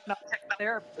got technology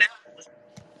therapist.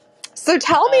 So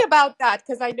tell me Uh, about that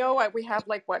because I know we have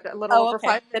like a little oh, over okay.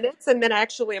 5 minutes, and then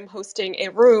actually I'm hosting a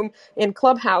room in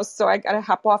Clubhouse, so I got to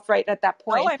hop off right at that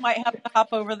Oh, point. I might have to hop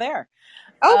over there.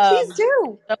 Oh, please Um,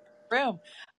 do. room.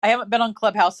 I haven't been on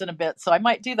Clubhouse in a bit, so I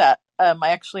might do that. I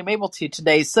actually am able to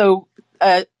today. So,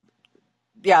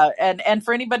 yeah, and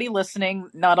for anybody listening,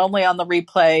 not only on the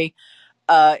replay,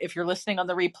 if you're listening on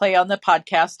the replay on the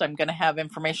podcast, I'm going to have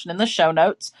information in the show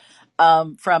notes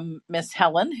from Miss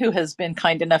Helen, who has been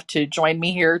kind enough to join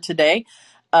me here today.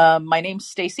 My name's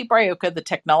Stacy Brioka, the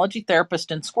technology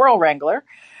therapist and squirrel wrangler.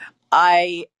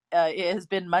 I it has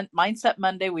been Mindset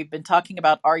Monday. We've been talking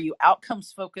about, are you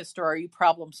outcomes focused or are you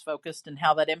problems focused, and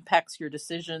how that impacts your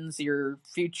decisions, your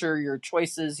future, your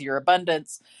choices, your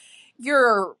abundance,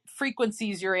 your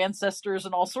frequencies, your ancestors,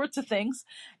 and all sorts of things.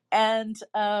 And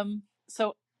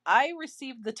so I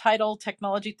received the title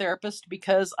technology therapist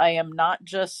because I am not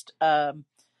just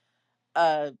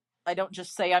I don't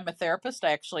just say I'm a therapist.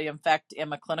 I actually, in fact,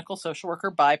 am a clinical social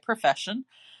worker by profession,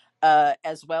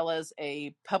 as well as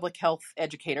a public health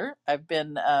educator. I've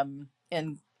been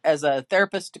in as a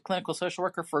therapist, clinical social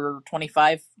worker for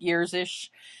 25 years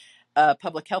ish,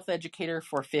 public health educator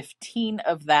for 15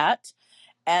 of that.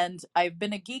 And I've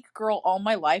been a geek girl all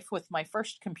my life, with my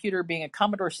first computer being a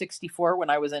Commodore 64 when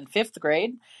I was in fifth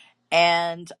grade.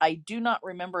 And I do not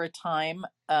remember a time.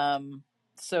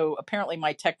 So apparently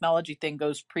my technology thing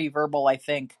goes pre-verbal, I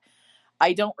think.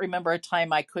 I don't remember a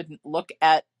time I couldn't look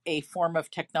at a form of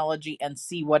technology and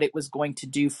see what it was going to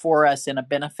do for us in a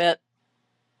benefit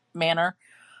manner.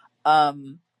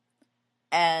 Um,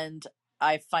 and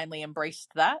I finally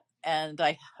embraced that. And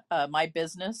my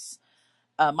business,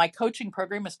 my coaching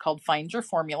program is called Find Your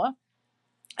Formula.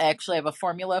 I actually have a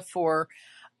formula for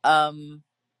um,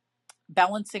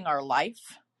 balancing our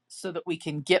life so that we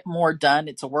can get more done.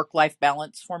 It's a work-life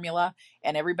balance formula,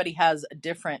 and everybody has a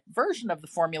different version of the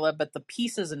formula, but the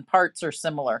pieces and parts are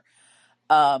similar.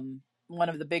 One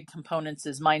of the big components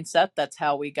is mindset. That's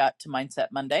how we got to Mindset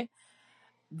Monday.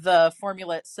 The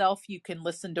formula itself, you can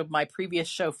listen to my previous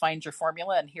show, Find Your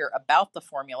Formula, and hear about the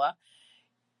formula.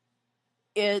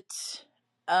 It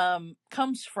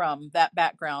comes from that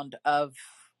background of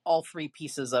all three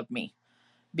pieces of me: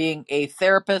 being a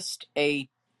therapist, a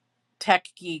tech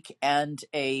geek, and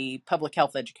a public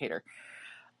health educator.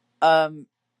 Um,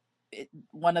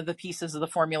 One of the pieces of the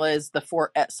formula is the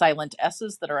four silent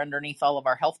S's that are underneath all of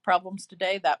our health problems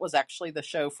today. That was actually the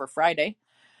show for Friday.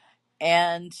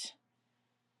 And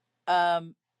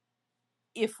um,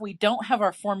 if we don't have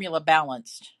our formula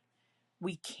balanced,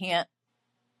 we can't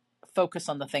focus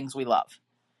on the things we love.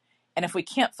 And if we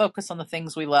can't focus on the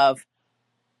things we love,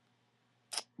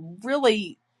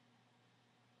 really,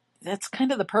 that's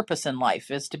kind of the purpose in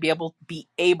life, is to be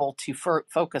able to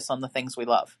focus on the things we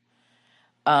love.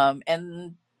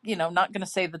 And not going to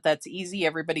say that that's easy.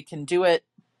 Everybody can do it.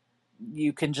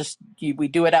 You can just we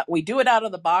do it out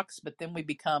of the box, but then we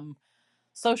become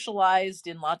socialized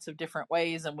in lots of different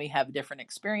ways, and we have different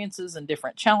experiences and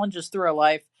different challenges through our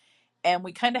life, and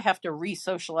we kind of have to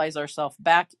re-socialize ourselves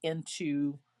back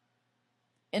into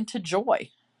joy,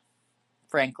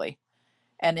 frankly,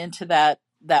 and into that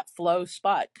flow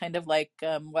spot, kind of like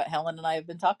what Helen and I have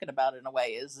been talking about, in a way,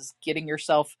 is getting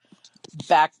yourself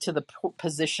back to the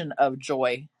position of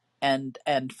joy and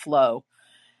flow.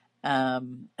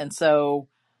 And so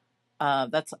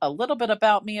that's a little bit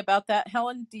about me about that.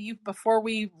 Helen, before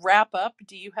we wrap up,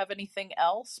 do you have anything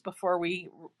else before we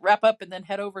wrap up and then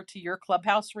head over to your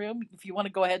clubhouse room? If you want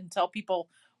to go ahead and tell people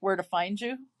where to find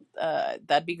you,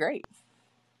 that'd be great.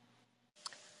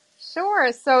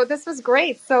 Sure. So this was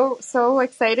great. So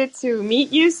excited to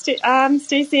meet you,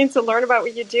 Stacy, and to learn about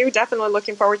what you do. Definitely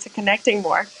looking forward to connecting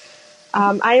more.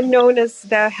 I am known as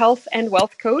the Health and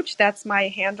Wealth Coach. That's my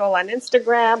handle on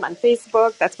Instagram, on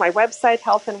Facebook. That's my website,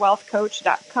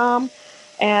 healthandwealthcoach.com.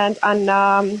 And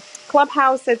on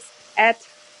Clubhouse, it's at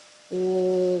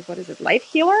what is it, Life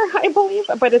Healer, I believe,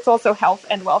 but it's also Health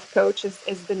and Wealth Coach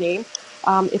is the name,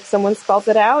 if someone spells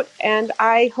it out. And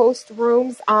I host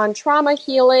rooms on trauma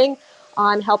healing,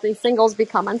 on helping singles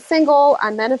become unsingle,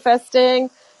 on manifesting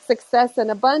success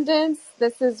and abundance.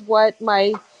 This is what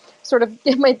my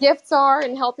gifts are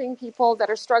in helping people that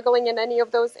are struggling in any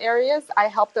of those areas. I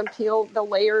help them peel the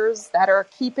layers that are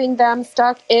keeping them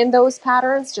stuck in those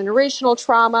patterns, generational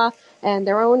trauma, and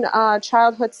their own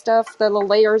childhood stuff, the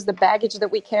layers, the baggage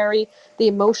that we carry, the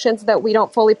emotions that we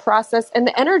don't fully process, and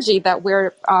the energy that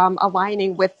we're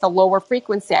aligning with the lower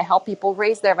frequency. I help people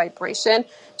raise their vibration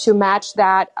to match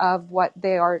that of what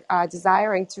they are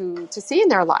desiring to see in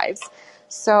their lives.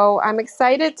 So I'm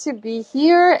excited to be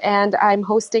here, and I'm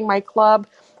hosting my club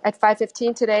at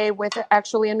 5:15 today with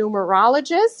actually a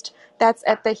numerologist. That's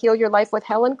at the Heal Your Life with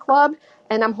Helen Club.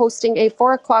 And I'm hosting a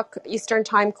 4 o'clock Eastern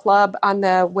Time club on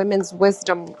the Women's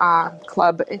Wisdom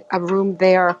Club, a room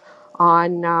there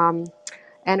on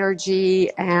energy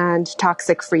and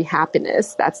toxic-free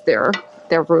happiness. That's their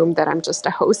room that I'm just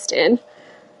a host in.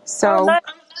 So, nice.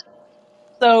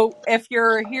 So if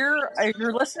you're here, if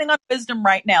you're listening on Wisdom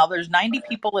right now, there's 90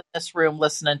 people in this room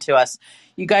listening to us.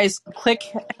 You guys click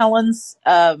Helen's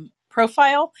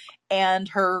profile, and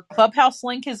her Clubhouse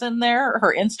link is in there.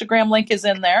 Her Instagram link is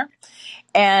in there.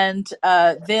 And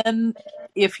then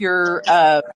if you're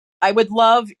I would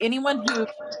love anyone who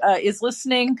is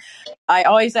listening. I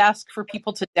always ask for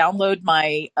people to download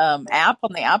my app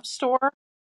on the App Store.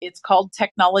 It's called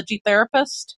Technology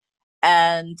Therapist,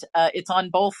 and it's on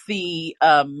both the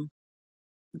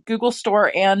Google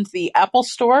Store and the Apple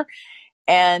Store.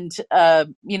 And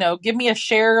give me a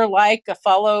share, like, a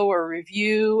follow, or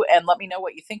review, and let me know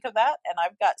what you think of that. And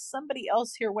I've got somebody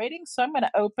else here waiting, so I'm going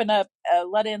to open up,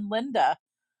 let in Linda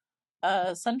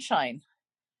Sunshine,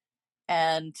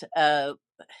 and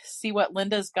see what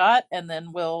Linda's got, and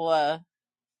then we'll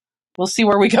see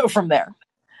where we go from there.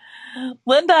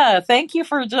 Linda, thank you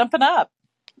for jumping up.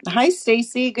 Hi,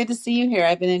 Stacy. Good to see you here.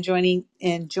 I've been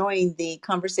enjoying the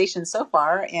conversation so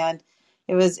far, and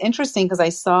it was interesting because I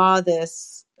saw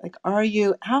this, like, are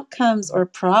you outcomes or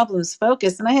problems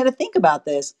focused? And I had to think about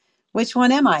this. Which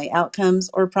one am I, outcomes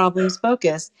or problems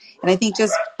focused? And I think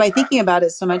just by thinking about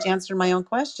it so much, answered my own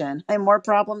question. I'm more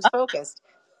problems focused.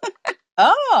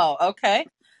 Oh, okay.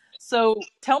 So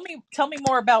tell me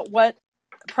more about what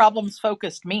problems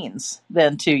focused means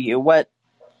then to you. Whether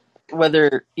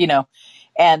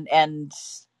and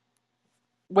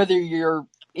whether you're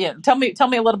tell me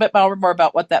a little bit more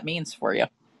about what that means for you.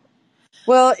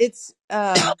 Well, it's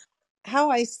how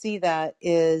I see that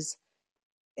is,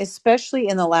 especially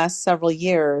in the last several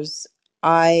years,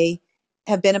 I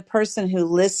have been a person who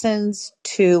listens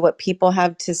to what people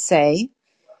have to say.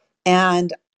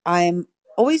 And I'm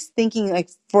always thinking, like,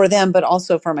 for them, but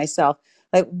also for myself,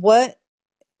 like, what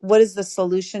is the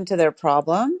solution to their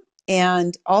problem?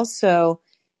 And also,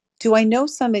 do I know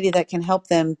somebody that can help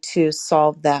them to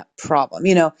solve that problem?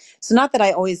 So not that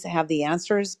I always have the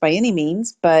answers by any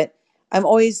means, but I'm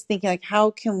always thinking, like, how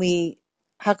can we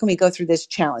go through this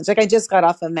challenge? Like, I just got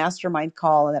off a mastermind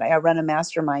call, and I run a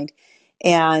mastermind,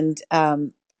 and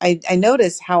I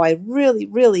notice how I really,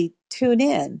 really tune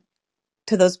in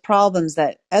to those problems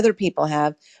that other people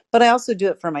have, but I also do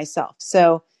it for myself.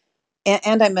 So,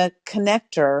 and I'm a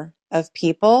connector of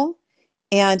people.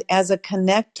 And as a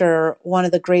connector, one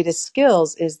of the greatest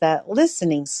skills is that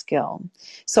listening skill.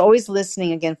 So, always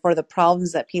listening again for the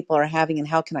problems that people are having and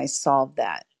how can I solve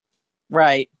that?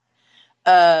 Right.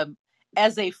 Um,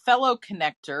 as a fellow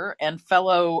connector and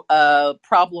fellow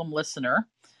problem listener,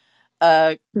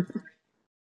 uh,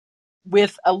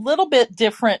 with a little bit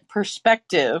different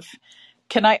perspective,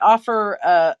 can I offer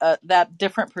that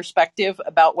different perspective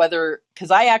about whether,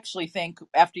 because I actually think,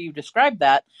 after you described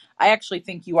that, I actually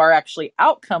think you are actually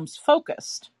outcomes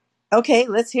focused. Okay,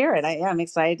 let's hear it. I'm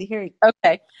excited to hear it.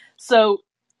 Okay. So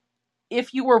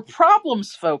if you were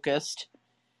problems focused,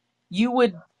 you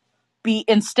would be,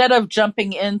 instead of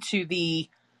jumping into the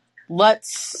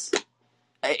let's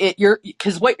you're,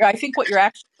 because what I think what you're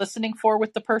actually listening for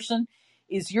with the person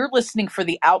is you're listening for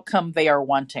the outcome they are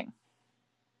wanting.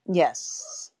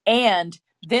 Yes. And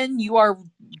then you are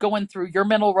going through your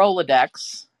mental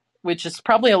Rolodex, which is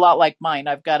probably a lot like mine.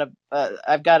 I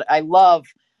love,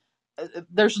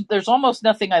 there's almost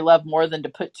nothing I love more than to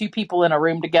put two people in a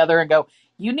room together and go,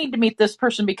 you need to meet this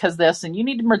person because this, and you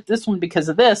need to meet this one because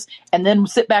of this, and then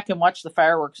sit back and watch the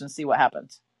fireworks and see what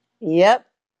happens. Yep.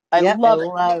 I Yep. I love it.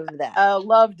 love that. I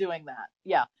love doing that.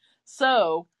 Yeah.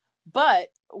 So, but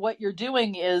what you're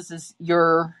doing is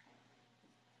you're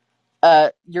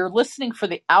listening for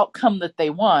the outcome that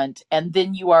they want, and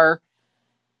then you are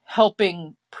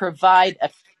helping provide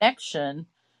a connection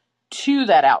to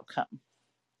that outcome.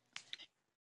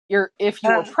 If you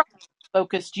were Uh, problem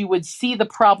focused, you would see the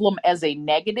problem as a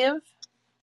negative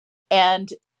and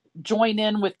join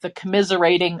in with the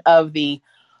commiserating of the,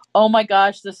 oh my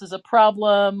gosh, this is a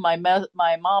problem. My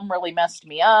mom really messed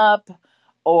me up,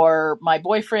 or my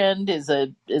boyfriend is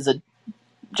a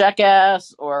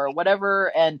jackass, or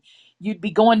whatever, and you'd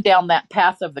be going down that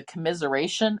path of the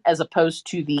commiseration as opposed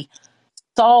to the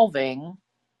solving.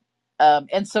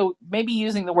 And so maybe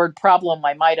using the word problem,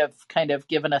 I might have kind of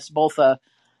given us both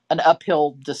an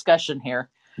uphill discussion here.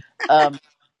 Um,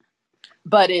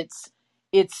 but it's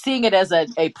seeing it as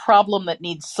a problem that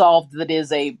needs solved, that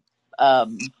is a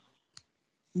um,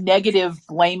 negative,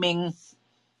 blaming,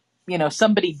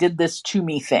 somebody did this to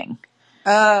me thing.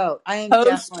 oh, I am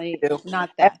Opposed definitely to, not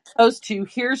as that. opposed to,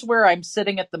 here's where I'm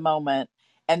sitting at the moment,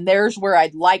 and there's where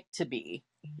I'd like to be,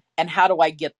 and how do I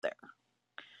get there?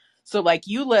 So like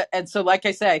and so like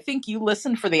I say, I think you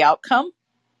listen for the outcome,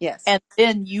 Yes. and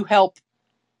then you help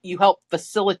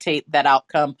facilitate that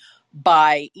outcome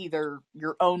by either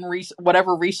your own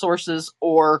whatever resources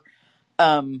or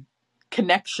um,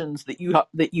 connections that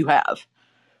you have.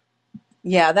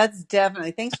 Yeah, that's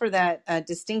definitely. Thanks for that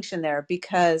distinction there,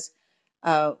 because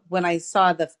when I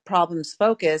saw the problems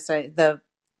focus,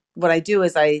 what I do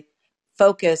is I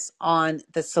focus on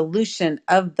the solution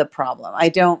of the problem. I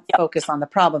don't Yep. focus on the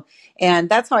problem. And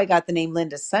that's how I got the name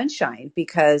Linda Sunshine,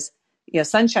 because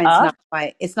Sunshine's Uh,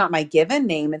 not my given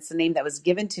name. It's the name that was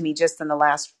given to me just in the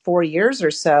last 4 years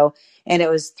or so. And it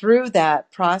was through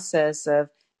that process of,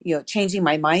 changing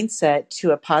my mindset to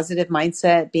a positive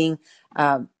mindset, being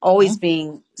always mhm.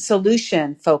 being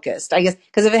solution focused, I guess,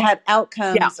 because if it had Yeah.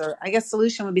 outcomes, or I guess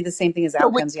solution would be the same thing as So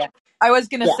we, outcomes. Yeah. I was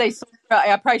going to Yeah. say,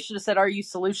 I probably should have said, are you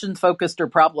solution focused or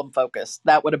problem focused?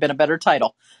 That would have been a better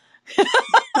title.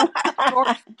 More,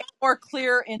 more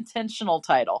clear, intentional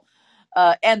title.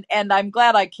 And I'm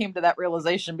glad I came to that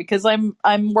realization, because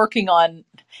I'm working on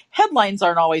headlines.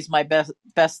 Aren't always my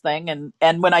best thing,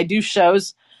 and when I do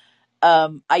shows,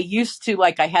 I used to,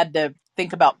 like, I had to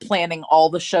think about planning all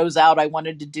the shows out I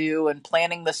wanted to do and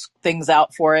planning the things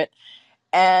out for it,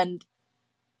 and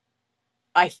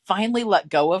I finally let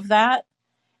go of that,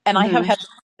 and I have Hmm. had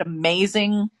an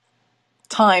amazing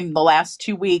time the last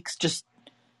 2 weeks just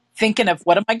thinking of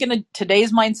what am I going to,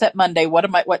 today's Mindset Monday,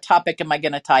 what topic am I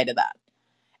going to tie to that,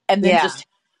 and then Yeah.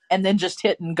 just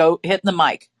hitting the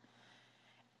mic.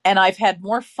 And I've had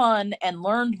more fun and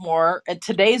learned more. And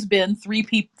today's been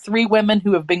three women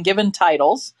who have been given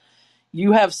titles.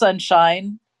 You have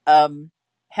Sunshine.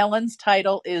 Helen's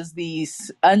title is the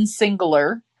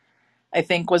Unsingular, I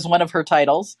think was one of her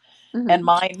titles. And Hmm.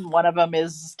 mine, one of them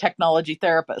is Technology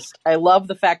Therapist. I love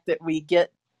the fact that we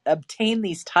obtain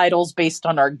these titles based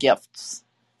on our gifts.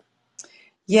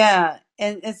 Yeah.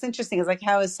 And it's interesting. It's like,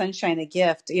 how is sunshine a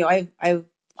gift? I've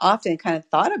often kind of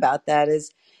thought about that,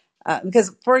 is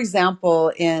because, for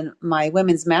example, in my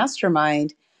women's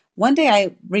mastermind, one day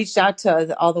I reached out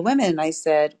to all the women and I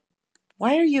said,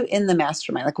 why are you in the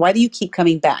mastermind? Like, why do you keep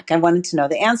coming back? I wanted to know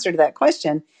the answer to that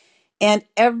question. And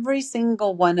every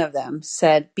single one of them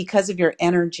said, because of your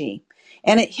energy.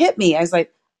 And it hit me. I was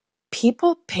like,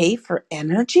 people pay for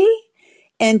energy?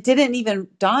 And didn't even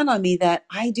dawn on me that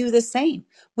I do the same.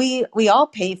 We all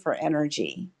pay for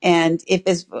energy. And if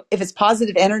it's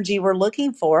positive energy we're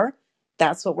looking for,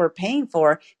 that's what we're paying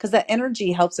for, because that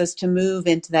energy helps us to move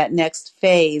into that next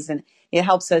phase, and it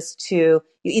helps us to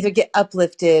either get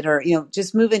uplifted or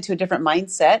just move into a different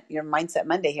mindset, your mindset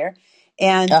Monday here.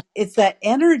 And Uh, it's that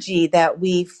energy that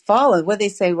we follow. What they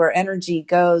say, where energy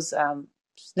goes,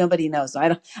 nobody knows. I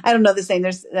don't know the saying.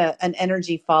 There's an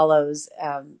energy follows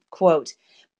quote,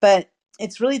 but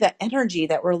it's really the energy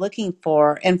that we're looking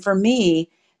for. And for me,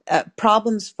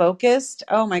 problems focused,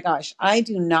 oh my gosh, I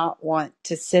do not want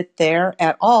to sit there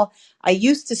at all. I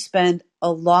used to spend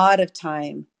a lot of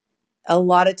time.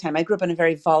 I grew up in a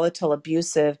very volatile,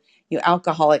 abusive,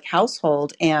 alcoholic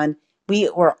household, and we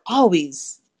were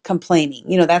always complaining.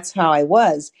 That's how I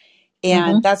was.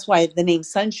 And mhm. that's why the name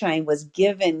Sunshine was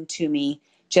given to me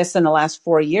just in the last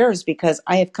 4 years, because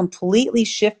I have completely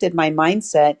shifted my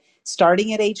mindset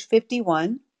starting at age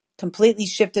 51, completely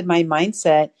shifted my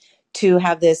mindset to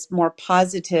have this more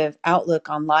positive outlook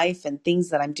on life and things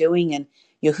that I'm doing, and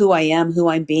who I am, who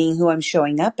I'm being, who I'm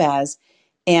showing up as.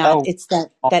 And Oh, it's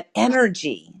that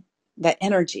energy, that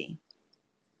energy.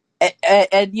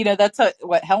 and that's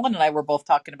what Helen and I were both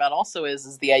talking about. Also,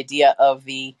 is the idea of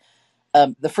the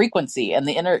frequency and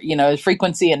the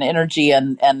frequency and energy,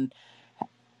 and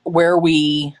where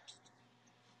we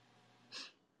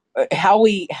how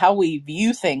we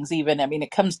view things. Even, I mean,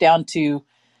 it comes down to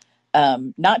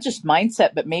not just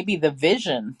mindset, but maybe the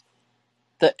vision.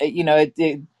 The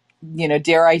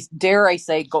dare I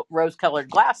say, rose colored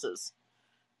glasses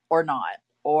or not,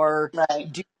 or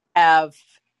Right. do you have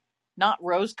not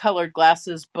rose colored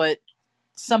glasses, but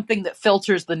something that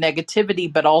filters the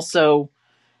negativity, but also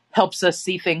helps us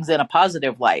see things in a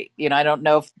positive light. I don't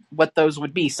know what those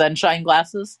would be. Sunshine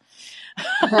glasses.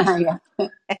 Yeah,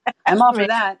 I'm all for Maybe,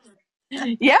 that.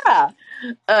 yeah.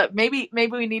 Maybe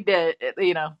we need to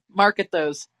market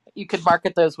those. You could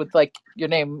market those with, like, your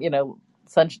name.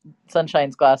 Sun,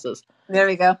 Sunshine's glasses. There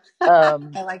we go.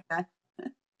 Um. I like that.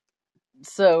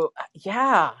 So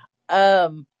yeah.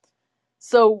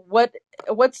 So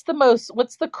what's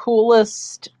the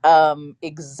coolest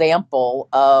example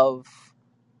of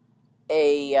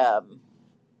a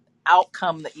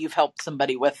outcome that you've helped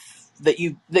somebody with, that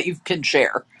you can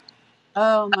share?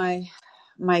 Oh,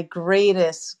 my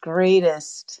greatest.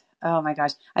 Oh my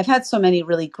gosh. I've had so many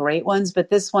really great ones, but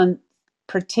this one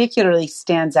particularly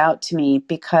stands out to me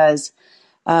because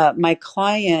my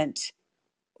client,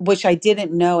 which I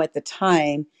didn't know at the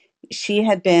time, she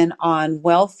had been on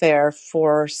welfare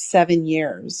for 7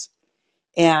 years,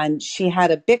 and she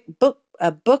had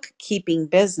a bookkeeping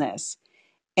business,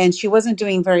 and she wasn't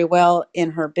doing very well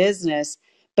in her business.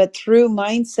 But through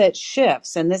mindset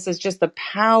shifts, and this is just the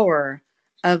power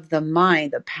of the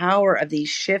mind, the power of these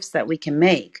shifts that we can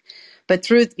make. But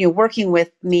through working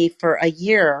with me for a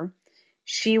year,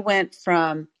 she went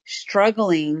from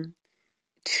struggling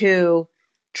to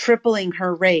tripling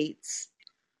her rates,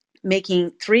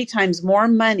 making 3 times more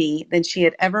money than she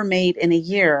had ever made in a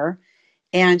year.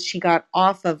 And she got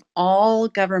off of all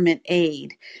government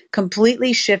aid,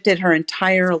 completely shifted her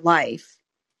entire life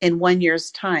in 1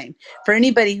 year's time. For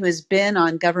anybody who has been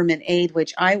on government aid,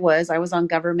 which I was on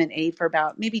government aid for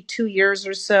about maybe 2 years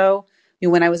or so,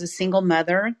 when I was a single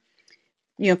mother.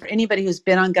 For anybody who's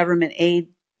been on government aid,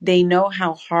 they know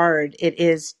how hard it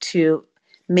is to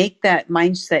make that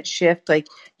mindset shift. Like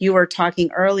you were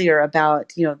talking earlier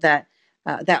about, that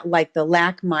like the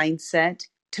lack mindset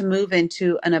to move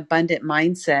into an abundant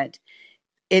mindset.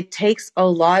 It takes a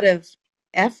lot of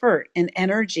effort and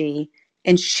energy,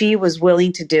 and she was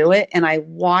willing to do it. And I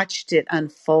watched it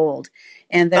unfold.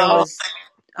 And there Oh, was,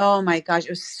 oh my gosh,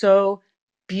 it was so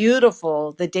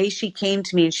beautiful. The day she came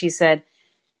to me and she said,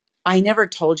 I never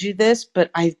told you this,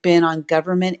 but I've been on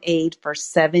government aid for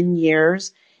 7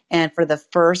 years. And for the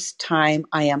first time,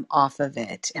 I am off of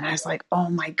it. And I was like, oh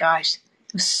my gosh, it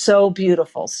was so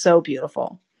beautiful, so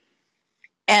beautiful.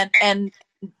 and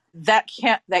that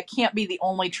can't be the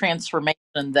only transformation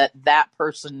that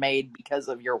person made because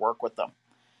of your work with them.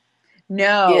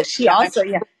 No, It she I'm also, sure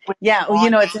it went yeah. Well,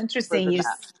 on it's further interesting. than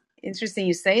that. Interesting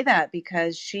you say that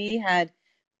because she had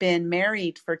been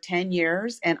married for 10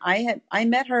 years, and I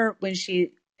met her when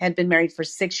she had been married for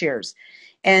 6 years.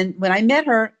 And when I met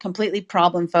her, completely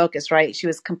problem focused, right? She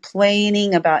was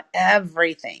complaining about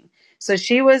everything. So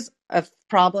she was a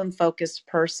problem focused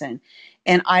person.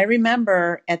 And I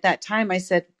remember at that time I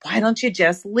said, why don't you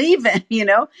just leave him?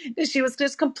 Because she was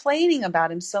just complaining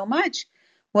about him so much.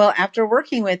 Well, after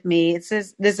working with me, it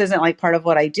says this isn't like part of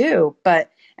what I do,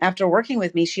 but after working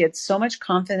with me, she had so much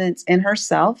confidence in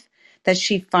herself that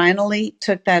she finally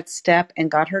took that step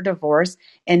and got her divorce.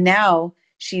 And now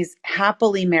she's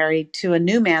happily married to a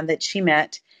new man that she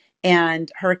met,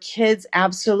 and her kids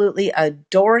absolutely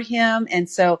adore him. And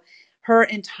so her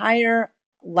entire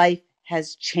life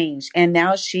has changed. And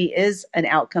now she is an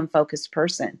outcome focused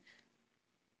person.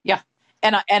 Yeah,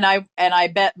 and I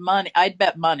bet money. I'd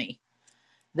bet money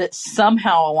that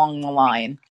somehow along the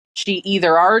line she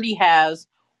either already has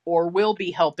or will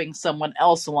be helping someone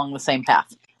else along the same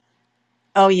path.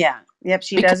 Oh, yeah. Yep.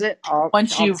 She Because does it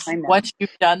once all the you've time now. once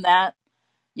you've done that,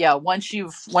 yeah, once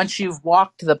you've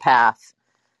walked the path,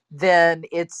 then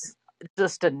it's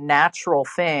just a natural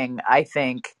thing, I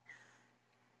think,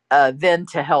 then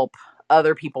to help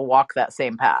other people walk that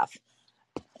same path.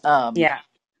 Um, Yeah.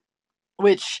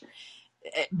 which,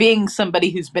 being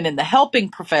somebody who's been in the helping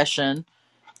profession,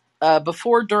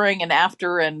 before, during, and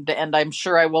after, and I'm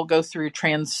sure I will go through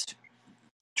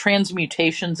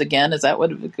transmutations again. Is that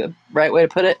what the right way to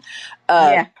put it?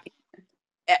 Uh, Yeah.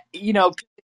 you know,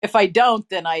 if I don't,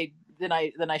 then I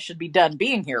should be done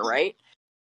being here, right?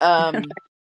 Um,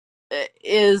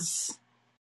 is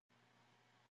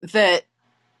that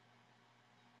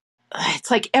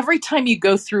it's like every time you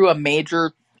go through a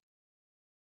major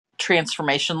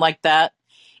transformation like that,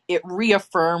 it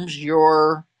reaffirms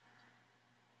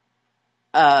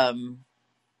um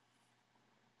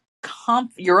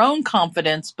your own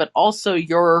confidence, but also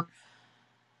your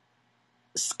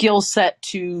skill set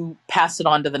to pass it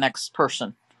on to the next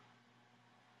person.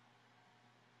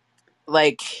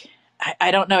 Like,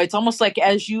 I don't know. It's almost like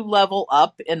as you level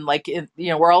up, and like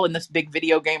we're all in this big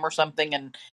video game or something,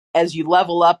 and as you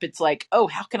level up, it's like, oh,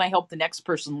 how can I help the next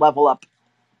person level up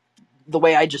the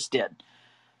way I just did?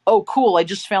 Oh, cool! I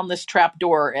just found this trap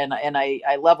door, and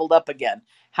I leveled up again.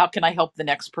 How can I help the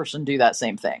next person do that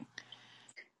same thing?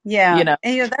 You Yeah. know,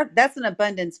 And that's an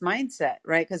abundance mindset,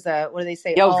 right? Because what do they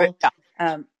say? yo, All yeah.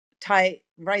 um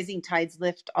rising tides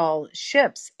lift all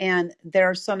ships. And there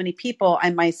are so many people,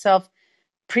 I myself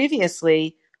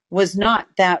previously was not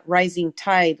that rising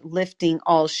tide lifting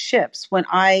all ships. When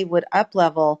I would up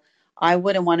level, I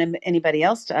wouldn't want anybody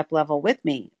else to up level with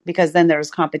me because then there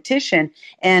was competition.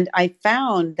 And I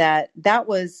found that that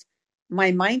was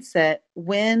my mindset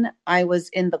when I was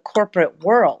in the corporate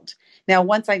world. Now,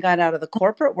 once I got out of the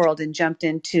corporate world and jumped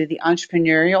into the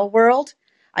entrepreneurial world,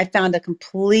 I found a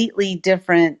completely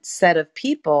different set of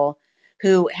people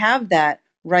who have that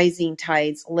rising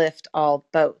tides lift all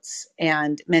boats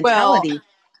and Well, mentality.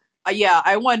 yeah.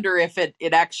 I wonder if it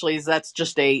actually is.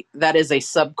 That is a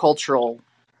subcultural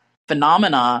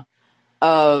phenomena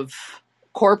of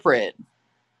corporate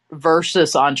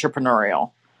versus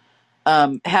entrepreneurial.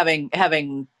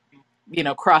 Having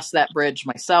crossed that bridge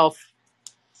myself,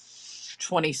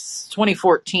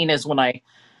 2014 is when I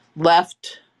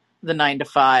left the 9 to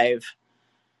 5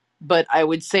 but I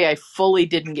would say I fully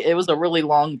didn't get, it was a really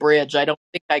long bridge. I don't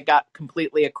think I got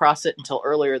completely across it until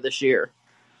earlier this year,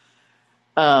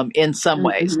 in some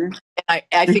ways. Hmm. And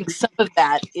I think some of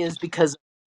that is because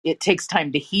it takes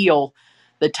time to heal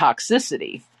the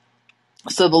toxicity.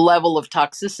 So the level of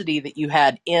toxicity that you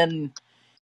had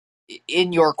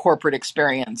in your corporate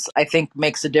experience, I think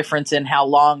makes a difference in how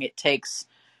long it takes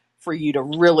for you to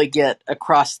really get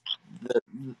across the,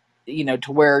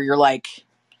 to where you're like,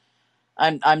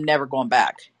 I'm never going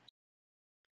back.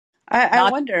 I Not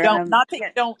wonder. not that you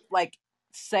Yeah. don't like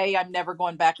say I'm never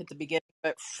going back at the beginning,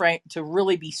 but to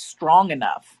really be strong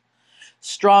enough,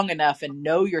 and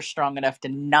know you're strong enough to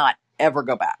not ever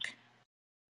go back.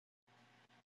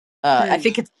 I Hmm.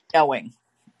 think it's knowing,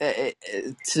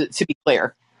 to be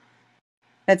clear.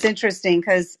 That's interesting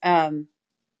because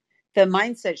the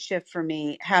mindset shift for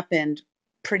me happened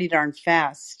pretty darn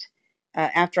fast.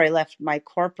 After I left my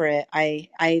corporate,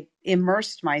 I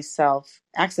immersed myself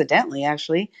accidentally,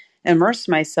 actually, immersed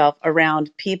myself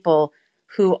around people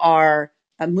who are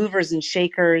movers and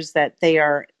shakers. That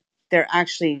they're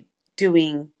actually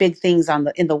doing big things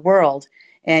in the world,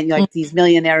 and like these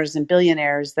millionaires and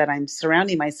billionaires that I'm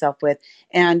surrounding myself with,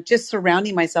 and just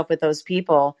surrounding myself with those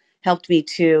people helped me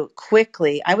to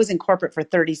quickly. I was in corporate for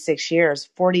 36 years,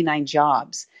 49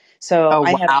 jobs. So Oh,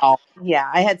 wow.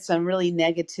 I had some really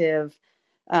negative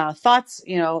thoughts,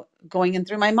 going in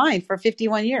through my mind for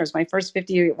 51 years, my first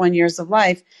 51 years of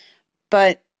life.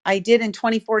 But I did in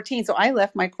 2014. So I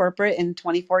left my corporate in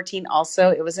 2014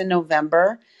 also. It was in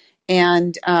November.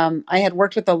 And I had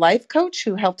worked with a life coach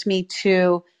who helped me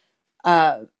to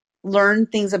uh, learn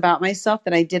things about myself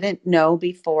that I didn't know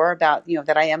before about,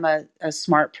 that I am a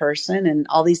smart person and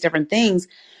all these different things.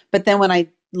 But then when I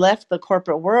left the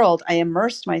corporate world, I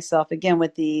immersed myself again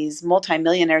with these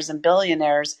multimillionaires and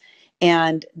billionaires,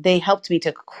 and they helped me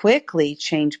to quickly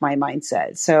change my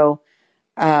mindset. So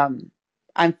um,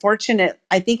 I'm fortunate.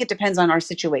 I think it depends on our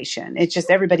situation. It's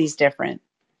just everybody's different.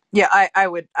 Yeah, I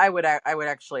would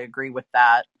actually agree with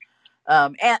that.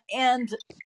 And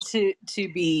to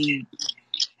be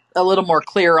a little more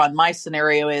clear on my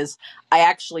scenario is I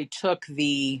actually took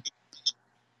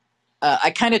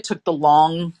I kind of took the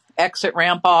long exit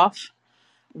ramp off,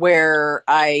 where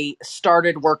I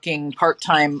started working part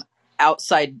time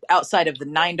outside of the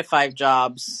 9 to 5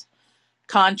 jobs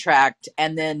contract,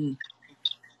 and then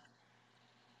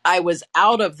I was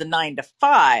out of the 9 to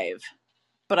 5,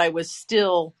 but I was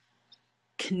still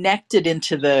connected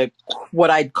into the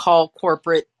what I'd call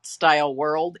corporate style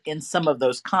world in some of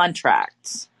those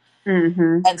contracts.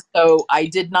 Mm-hmm. And so I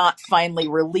did not finally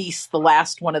release the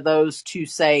last one of those to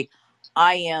say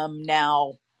I am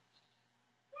now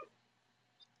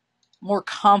more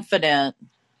confident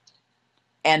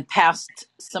and past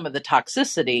some of the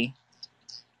toxicity,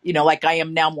 like I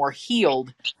am now more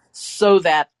healed so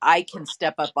that I can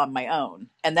step up on my own.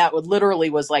 And that would literally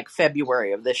was like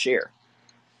February of this year.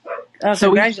 Oh, So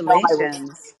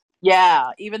congratulations.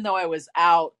 even though I was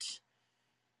out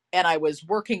and I was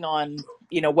working on,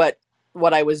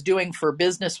 what I was doing for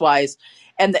business wise.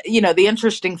 And the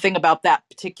interesting thing about that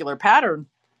particular pattern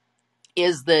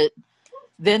is that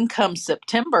then come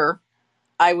September,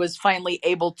 I was finally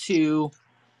able to,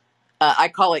 I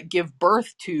call it give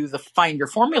birth to the Find Your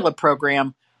Formula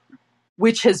program,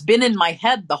 which has been in my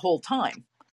head the whole time.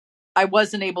 I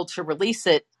wasn't able to release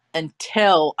it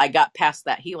until I got past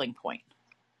that healing point.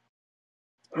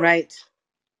 Right.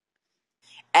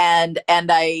 And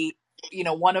I,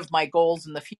 one of my goals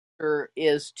in the future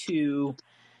is to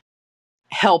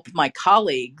help my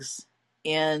colleagues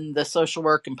in the social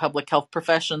work and public health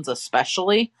professions,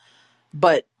 especially,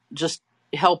 but just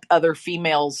help other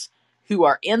females who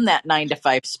are in that 9 to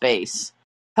 5 space,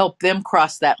 help them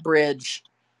cross that bridge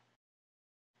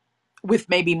with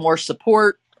maybe more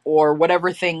support or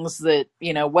whatever things that,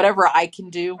 whatever I can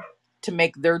do to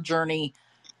make their journey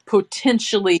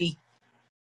potentially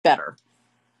better,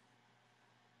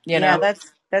 you Yeah, know?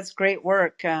 that's great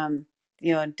work.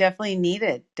 Definitely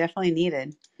needed. Definitely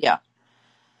needed. Yeah.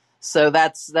 So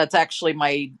that's actually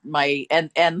my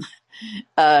and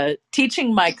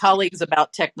teaching my colleagues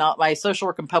about my social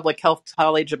work and public health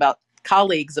colleagues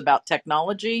about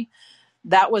technology.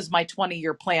 That was my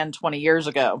 20-year plan 20 years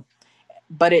ago,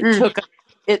 but Mm,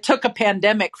 it took a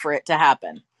pandemic for it to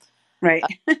happen. right.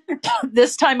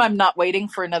 This time I'm not waiting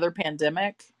for another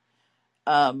pandemic.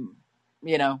 Um,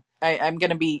 I'm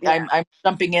going to be, Yeah. I'm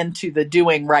jumping into the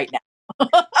doing right now.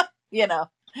 you know,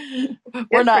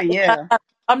 we're Good for not, you.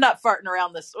 I'm not farting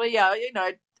around this. Well, yeah,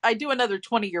 I do another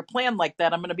 20-year plan like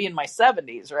that, I'm going to be in my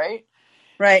 70s, right?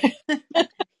 Right.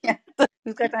 Yeah.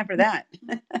 Who's got time for that?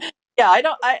 Yeah, I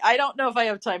don't know if I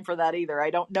have time for that either.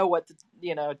 I don't know what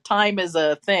time is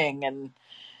a thing, and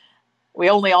we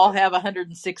only all have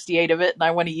 168 of it, and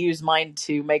I want to use mine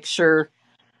to make sure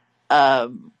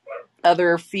um,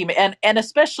 other female and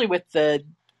especially with the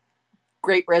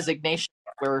great resignation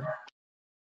we're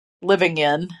living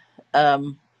in,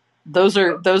 um, those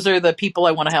are the people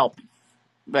I want to help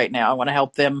right now. I want to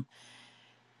help them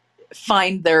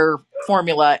find their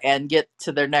formula and get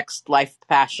to their next life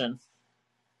passion.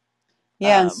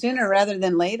 Yeah, and Um, sooner rather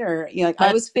than later. Like I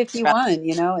but, was 51,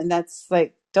 and that's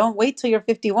like, don't wait till you're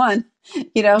 51,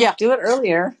 yeah, do it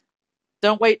earlier.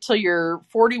 don't wait till you're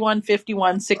 41,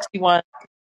 51, 61.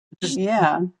 Just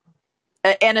Yeah.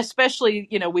 and especially,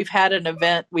 we've had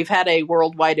a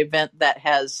worldwide event that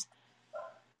has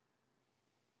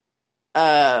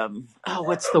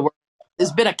what's the word?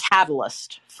 Has been a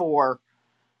catalyst for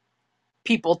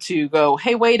people to go,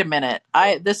 hey, wait a minute,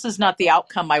 this is not the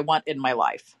outcome I want in my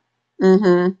life.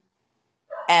 Mm-hmm.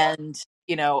 And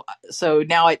so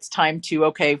now it's time to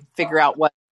figure out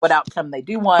what outcome they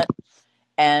do want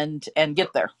and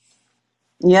get there.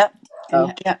 Yep. So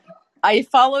And yeah. I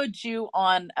followed you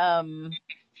on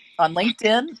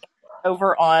LinkedIn,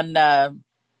 over on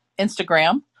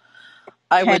Instagram.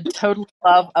 I Okay. would totally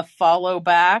love a follow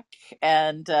back.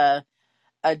 And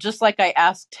just like I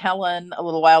asked Helen a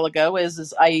little while ago,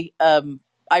 is I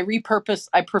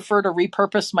prefer to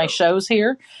repurpose my shows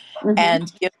here Mm-hmm.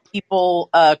 and give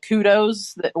people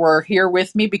kudos that were here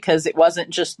with me, because it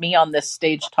wasn't just me on this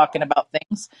stage talking about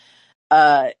things.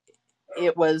 Uh,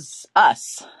 it was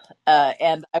us.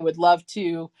 And I would love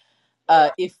to,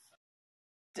 if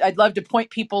I'd love to point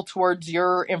people towards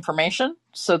your information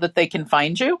so that they can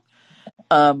find you.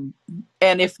 Um,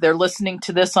 and if they're listening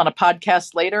to this on a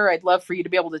podcast later, I'd love for you to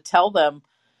be able to tell them,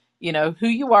 who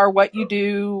you are, what you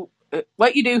do,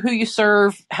 who you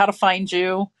serve, how to find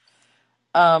you,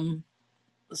 um,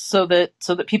 so that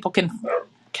people can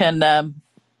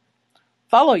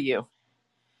follow you,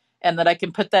 and that I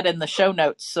can put that in the show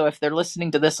notes. So if they're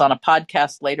listening to this on a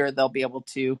podcast later, they'll be able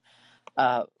to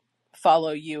uh,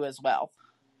 follow you as well.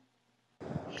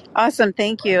 Awesome.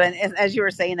 Thank you. And as you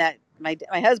were saying that, my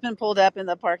husband pulled up in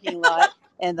the parking lot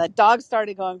and the dog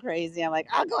started going crazy. I'm like,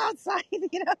 I'll go outside,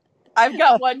 I've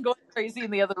got one going crazy in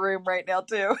the other room right now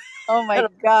too. Oh my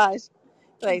gosh.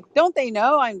 Like, don't they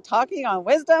know I'm talking on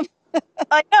Wisdom?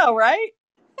 I know, right?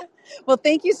 Well,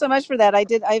 thank you so much for that. I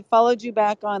followed you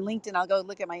back on LinkedIn. I'll go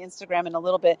look at my Instagram in a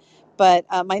little bit. But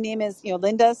my name is,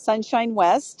 Linda Sunshine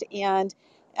West, and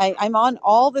I'm on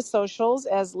all the socials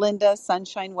as Linda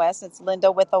Sunshine West. It's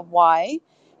Linda with a Y.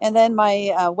 And then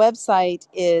my website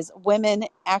is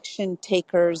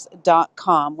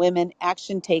womenactiontakers.com,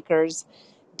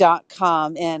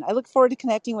 womenactiontakers.com. And I look forward to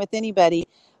connecting with anybody.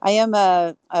 I am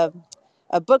a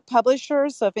book publisher.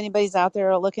 So if anybody's out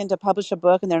there looking to publish a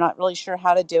book and they're not really sure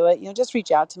how to do it, just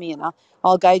reach out to me and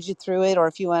I'll guide you through it. Or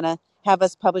if you want to have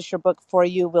us publish your book for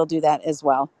you, we'll do that as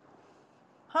well.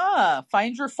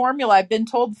 Find Your Formula. I've been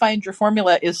told Find Your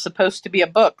Formula is supposed to be a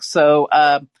book. So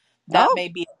that Oh, may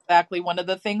be exactly one of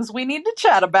the things we need to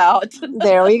chat about.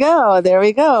 there we go. There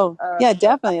we go. uh, Yeah,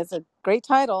 definitely. It's a great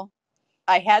title.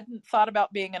 I hadn't thought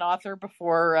about being an author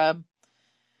before.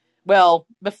 Well,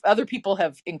 other people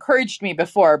have encouraged me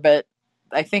before, but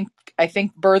I think I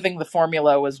think birthing the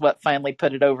formula was what finally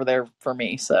put it over there for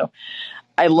me. So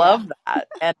I Yeah. love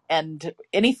that, and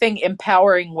anything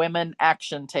empowering women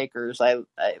action takers. I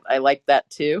like that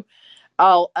too.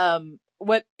 I'll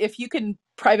what if you can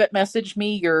private message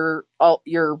me your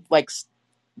like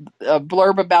a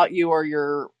blurb about you, or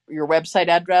your website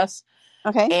address,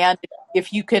 Okay. and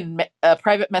if you can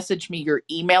private message me your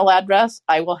email address,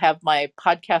 I will have my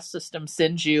podcast system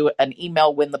send you an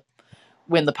email when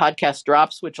the podcast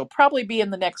drops, which will probably be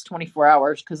in the next 24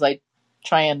 hours, because I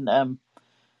try and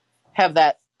have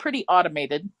that pretty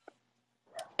automated.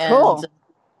 And Cool.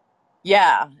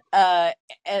 yeah,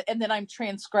 and then I'm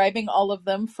transcribing all of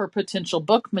them for potential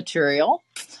book material,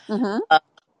 Mm-hmm. uh,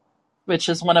 which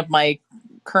is one of my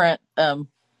current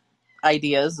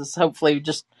ideas, is hopefully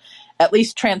just at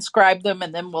least transcribe them,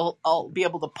 and then I'll be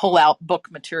able to pull out book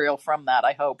material from that,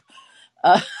 I hope.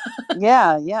 uh,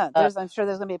 Yeah. Yeah. uh, I'm sure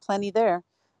there's going to be plenty there.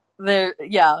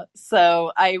 yeah,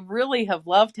 so I really have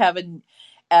loved having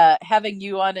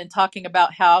you on and talking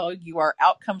about how you are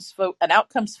an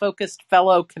outcomes focused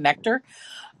fellow connector.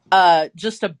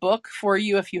 Just a book for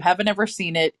you, if you haven't ever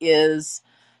seen it, is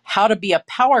How to Be a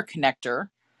Power Connector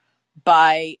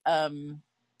by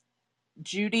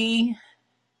Judy,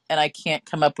 and I can't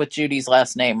come up with Judy's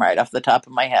last name right off the top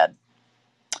of my head.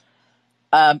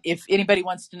 If anybody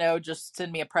wants to know, just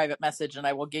send me a private message and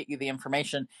I will get you the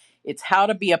information. It's How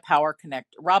to Be a Power Connector.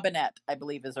 Robinette, I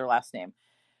believe, is her last name.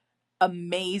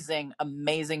 Amazing,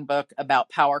 amazing book about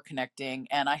power connecting.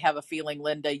 And I have a feeling,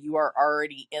 Linda, you are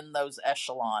already in those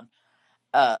echelon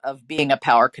of being a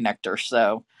power connector.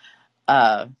 So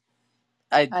uh,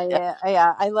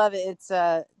 I love it. It's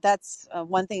that's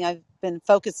one thing I've been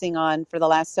focusing on for the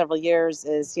last several years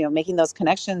is making those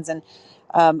connections, and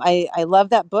I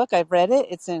love that book. I've read it.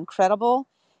 It's incredible,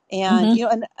 and mhm,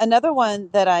 another one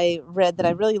that I read that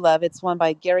I really love. It's one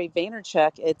by Gary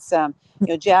Vaynerchuk. It's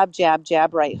jab jab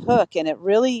jab right hook, and it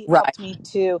really right. helped me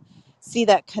to see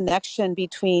that connection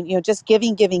between just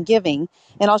giving giving giving.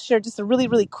 And I'll share just a really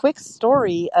really quick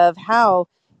story of how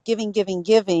giving giving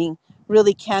giving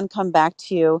really can come back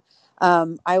to you.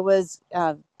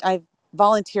 I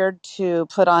volunteered to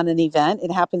put on an event.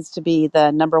 It happens to be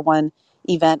the number one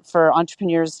event for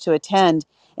entrepreneurs to attend,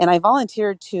 and I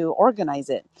volunteered to organize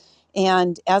it.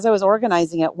 And as I was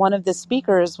organizing it, one of the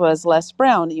speakers was Les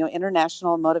Brown,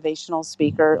 international motivational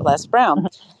speaker Les Brown.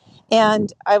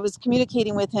 And I was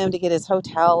communicating with him to get his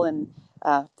hotel and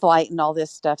flight and all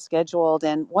this stuff scheduled.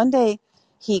 And one day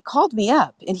he called me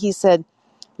up and he said,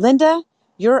 Linda,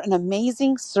 you're an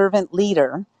amazing servant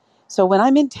leader. So when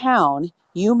I'm in town,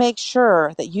 you make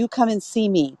sure that you come and see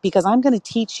me because I'm going to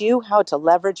teach you how to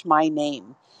leverage my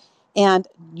name. And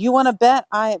you want to bet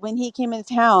when he came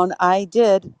into town, I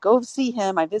did go see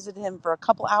him. I visited him for a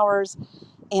couple hours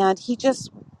and he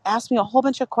just asked me a whole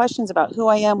bunch of questions about who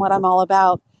I am, what I'm all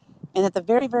about. And at the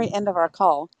very, very end of our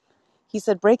call, he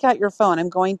said, break out your phone. I'm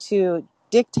going to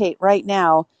dictate right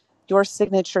now your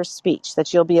signature speech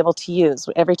that you'll be able to use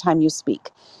every time you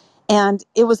speak. And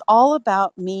it was all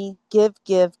about me give,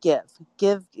 give, give,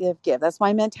 give, give, give. That's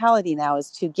my mentality now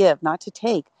is to give, not to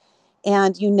take.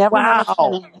 And you never know what's Wow.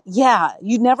 going to, yeah,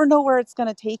 you never know where it's going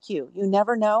to take you. You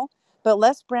never know. But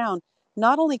Les Brown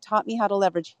not only taught me how to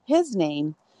leverage his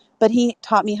name, but he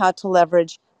taught me how to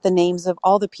leverage the names of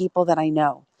all the people that I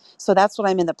know. So that's what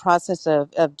I'm in the process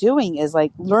of doing is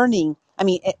like learning. I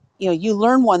mean, you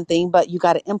learn one thing, but you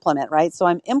got to implement, right? So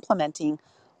I'm implementing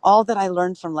all that I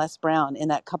learned from Les Brown in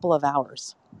that couple of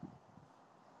hours.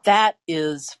 That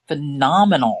is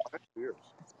phenomenal.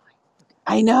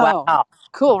 I know. Wow.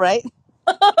 Cool, right?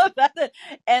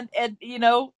 And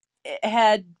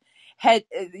had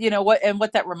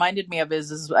what that reminded me of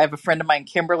is I have a friend of mine,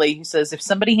 Kimberly, who says if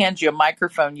somebody hands you a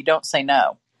microphone, you don't say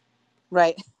no.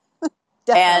 Right.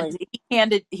 And Definitely.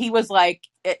 he was like,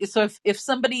 so if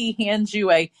somebody hands you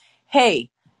hey,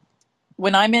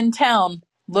 when I'm in town,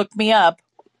 look me up,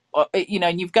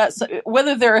 and you've got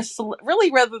whether they're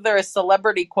whether they're a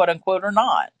celebrity, quote unquote, or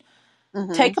not,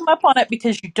 Hmm. take them up on it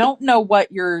because you don't know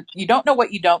what you don't know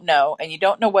what you don't know, and you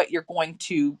don't know what you're going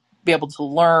to be able to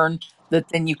learn that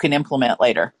then you can implement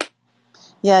later.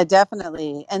 Yeah,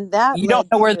 definitely. And that You don't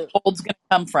led know where the to gold's going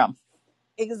to come from.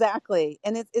 exactly.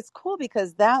 And it's cool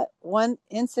because that one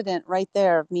incident right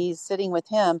there of me sitting with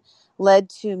him led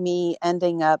to me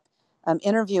ending up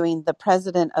interviewing the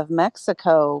president of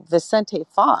Mexico, Vicente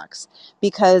Fox,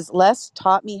 because Les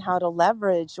taught me how to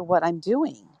leverage what I'm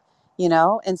doing.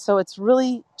 And so it's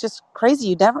really just crazy.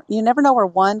 You never know where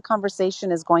one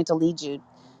conversation is going to lead you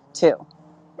to.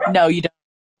 No, you don't.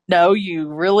 No, you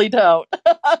really don't.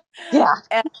 Yeah.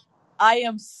 And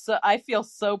I feel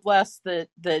so blessed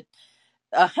that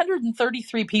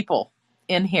 133 people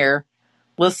in here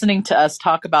listening to us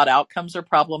talk about outcomes or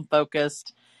problem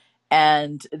focused,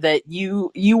 and that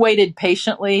you waited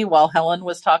patiently while Helen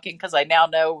was talking, because I now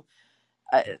know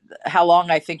uh, how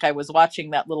long I think I was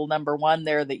watching that little number one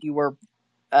there, that you were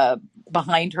uh,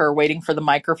 behind her waiting for the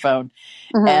microphone.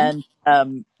 Hmm. And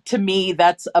to me,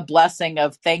 that's a blessing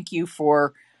of thank you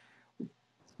for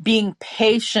being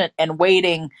patient and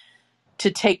waiting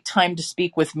to take time to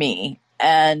speak with me.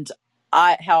 And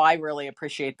how I really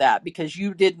appreciate that, because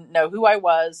you didn't know who I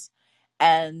was,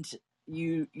 and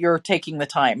you're taking the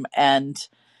time. And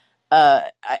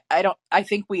I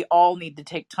think we all need to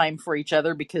take time for each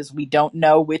other, because we don't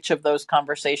know which of those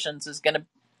conversations is going to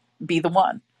be the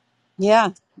one,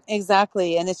 Yeah,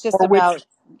 exactly. And it's just or which about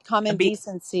common be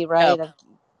decency, no. right? Of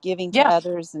giving to Yeah.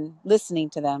 others and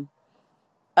listening to them.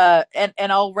 And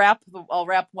I'll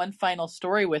wrap one final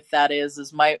story with that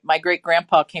is my great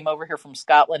grandpa came over here from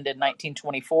Scotland in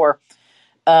 1924,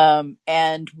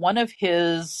 and one of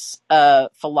his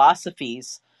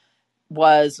philosophies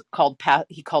was called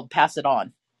pass it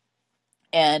on.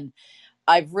 And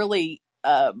I've really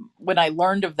when I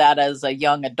learned of that as a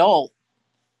young adult,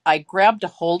 I grabbed a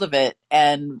hold of it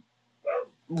and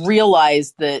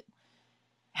realized that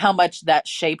how much that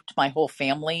shaped my whole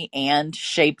family and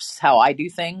shapes how I do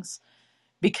things,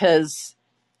 because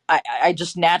I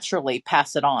just naturally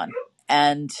pass it on.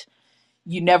 And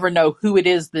you never know who it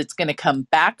is that's going to come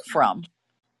back from.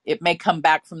 It may come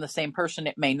back from the same person,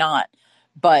 it may not.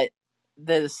 But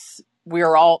this,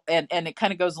 we're all, and it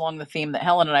kind of goes along the theme that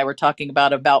Helen and I were talking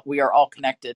about we are all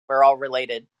connected, we're all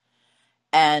related,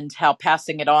 and how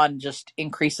passing it on just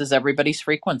increases everybody's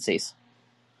frequencies.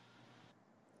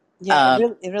 Yeah,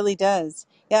 it really does.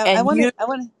 Yeah, And you, I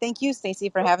want to thank you, Stacy,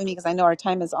 for having me because I know our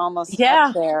time is almost up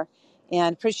yeah, there,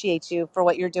 and appreciate you for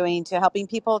what you're doing to helping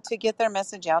people to get their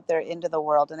message out there into the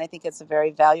world. And I think it's a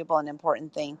very valuable and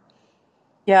important thing.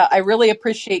 yeah, I really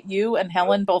appreciate you and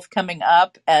Helen both coming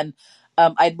up. And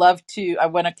I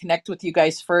want to connect with you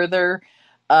guys further.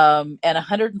 And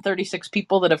 136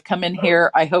 people that have come in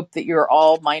here, I hope that you're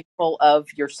all mindful of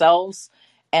yourselves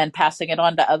and passing it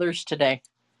on to others today.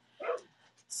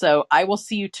 So I will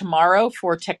see you tomorrow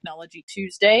for Technology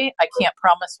Tuesday. I can't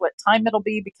promise what time it'll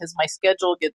be because my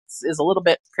schedule is a little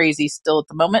bit crazy still at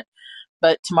the moment.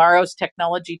 But tomorrow's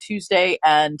Technology Tuesday,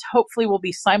 and hopefully we'll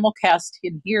be simulcast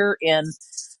in here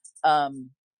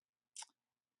um,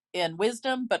 in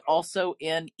Wisdom, but also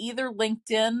in either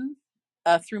LinkedIn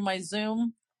through my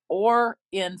Zoom or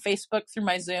in Facebook through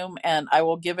my Zoom. And I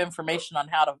will give information on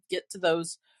how to get to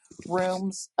those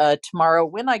rooms tomorrow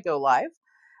when I go live.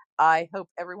 I hope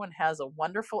everyone has a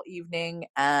wonderful evening,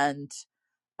 and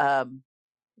um,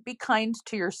 be kind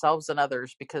to yourselves and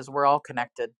others because we're all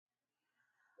connected.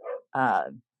 Uh,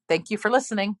 Thank you for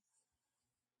listening.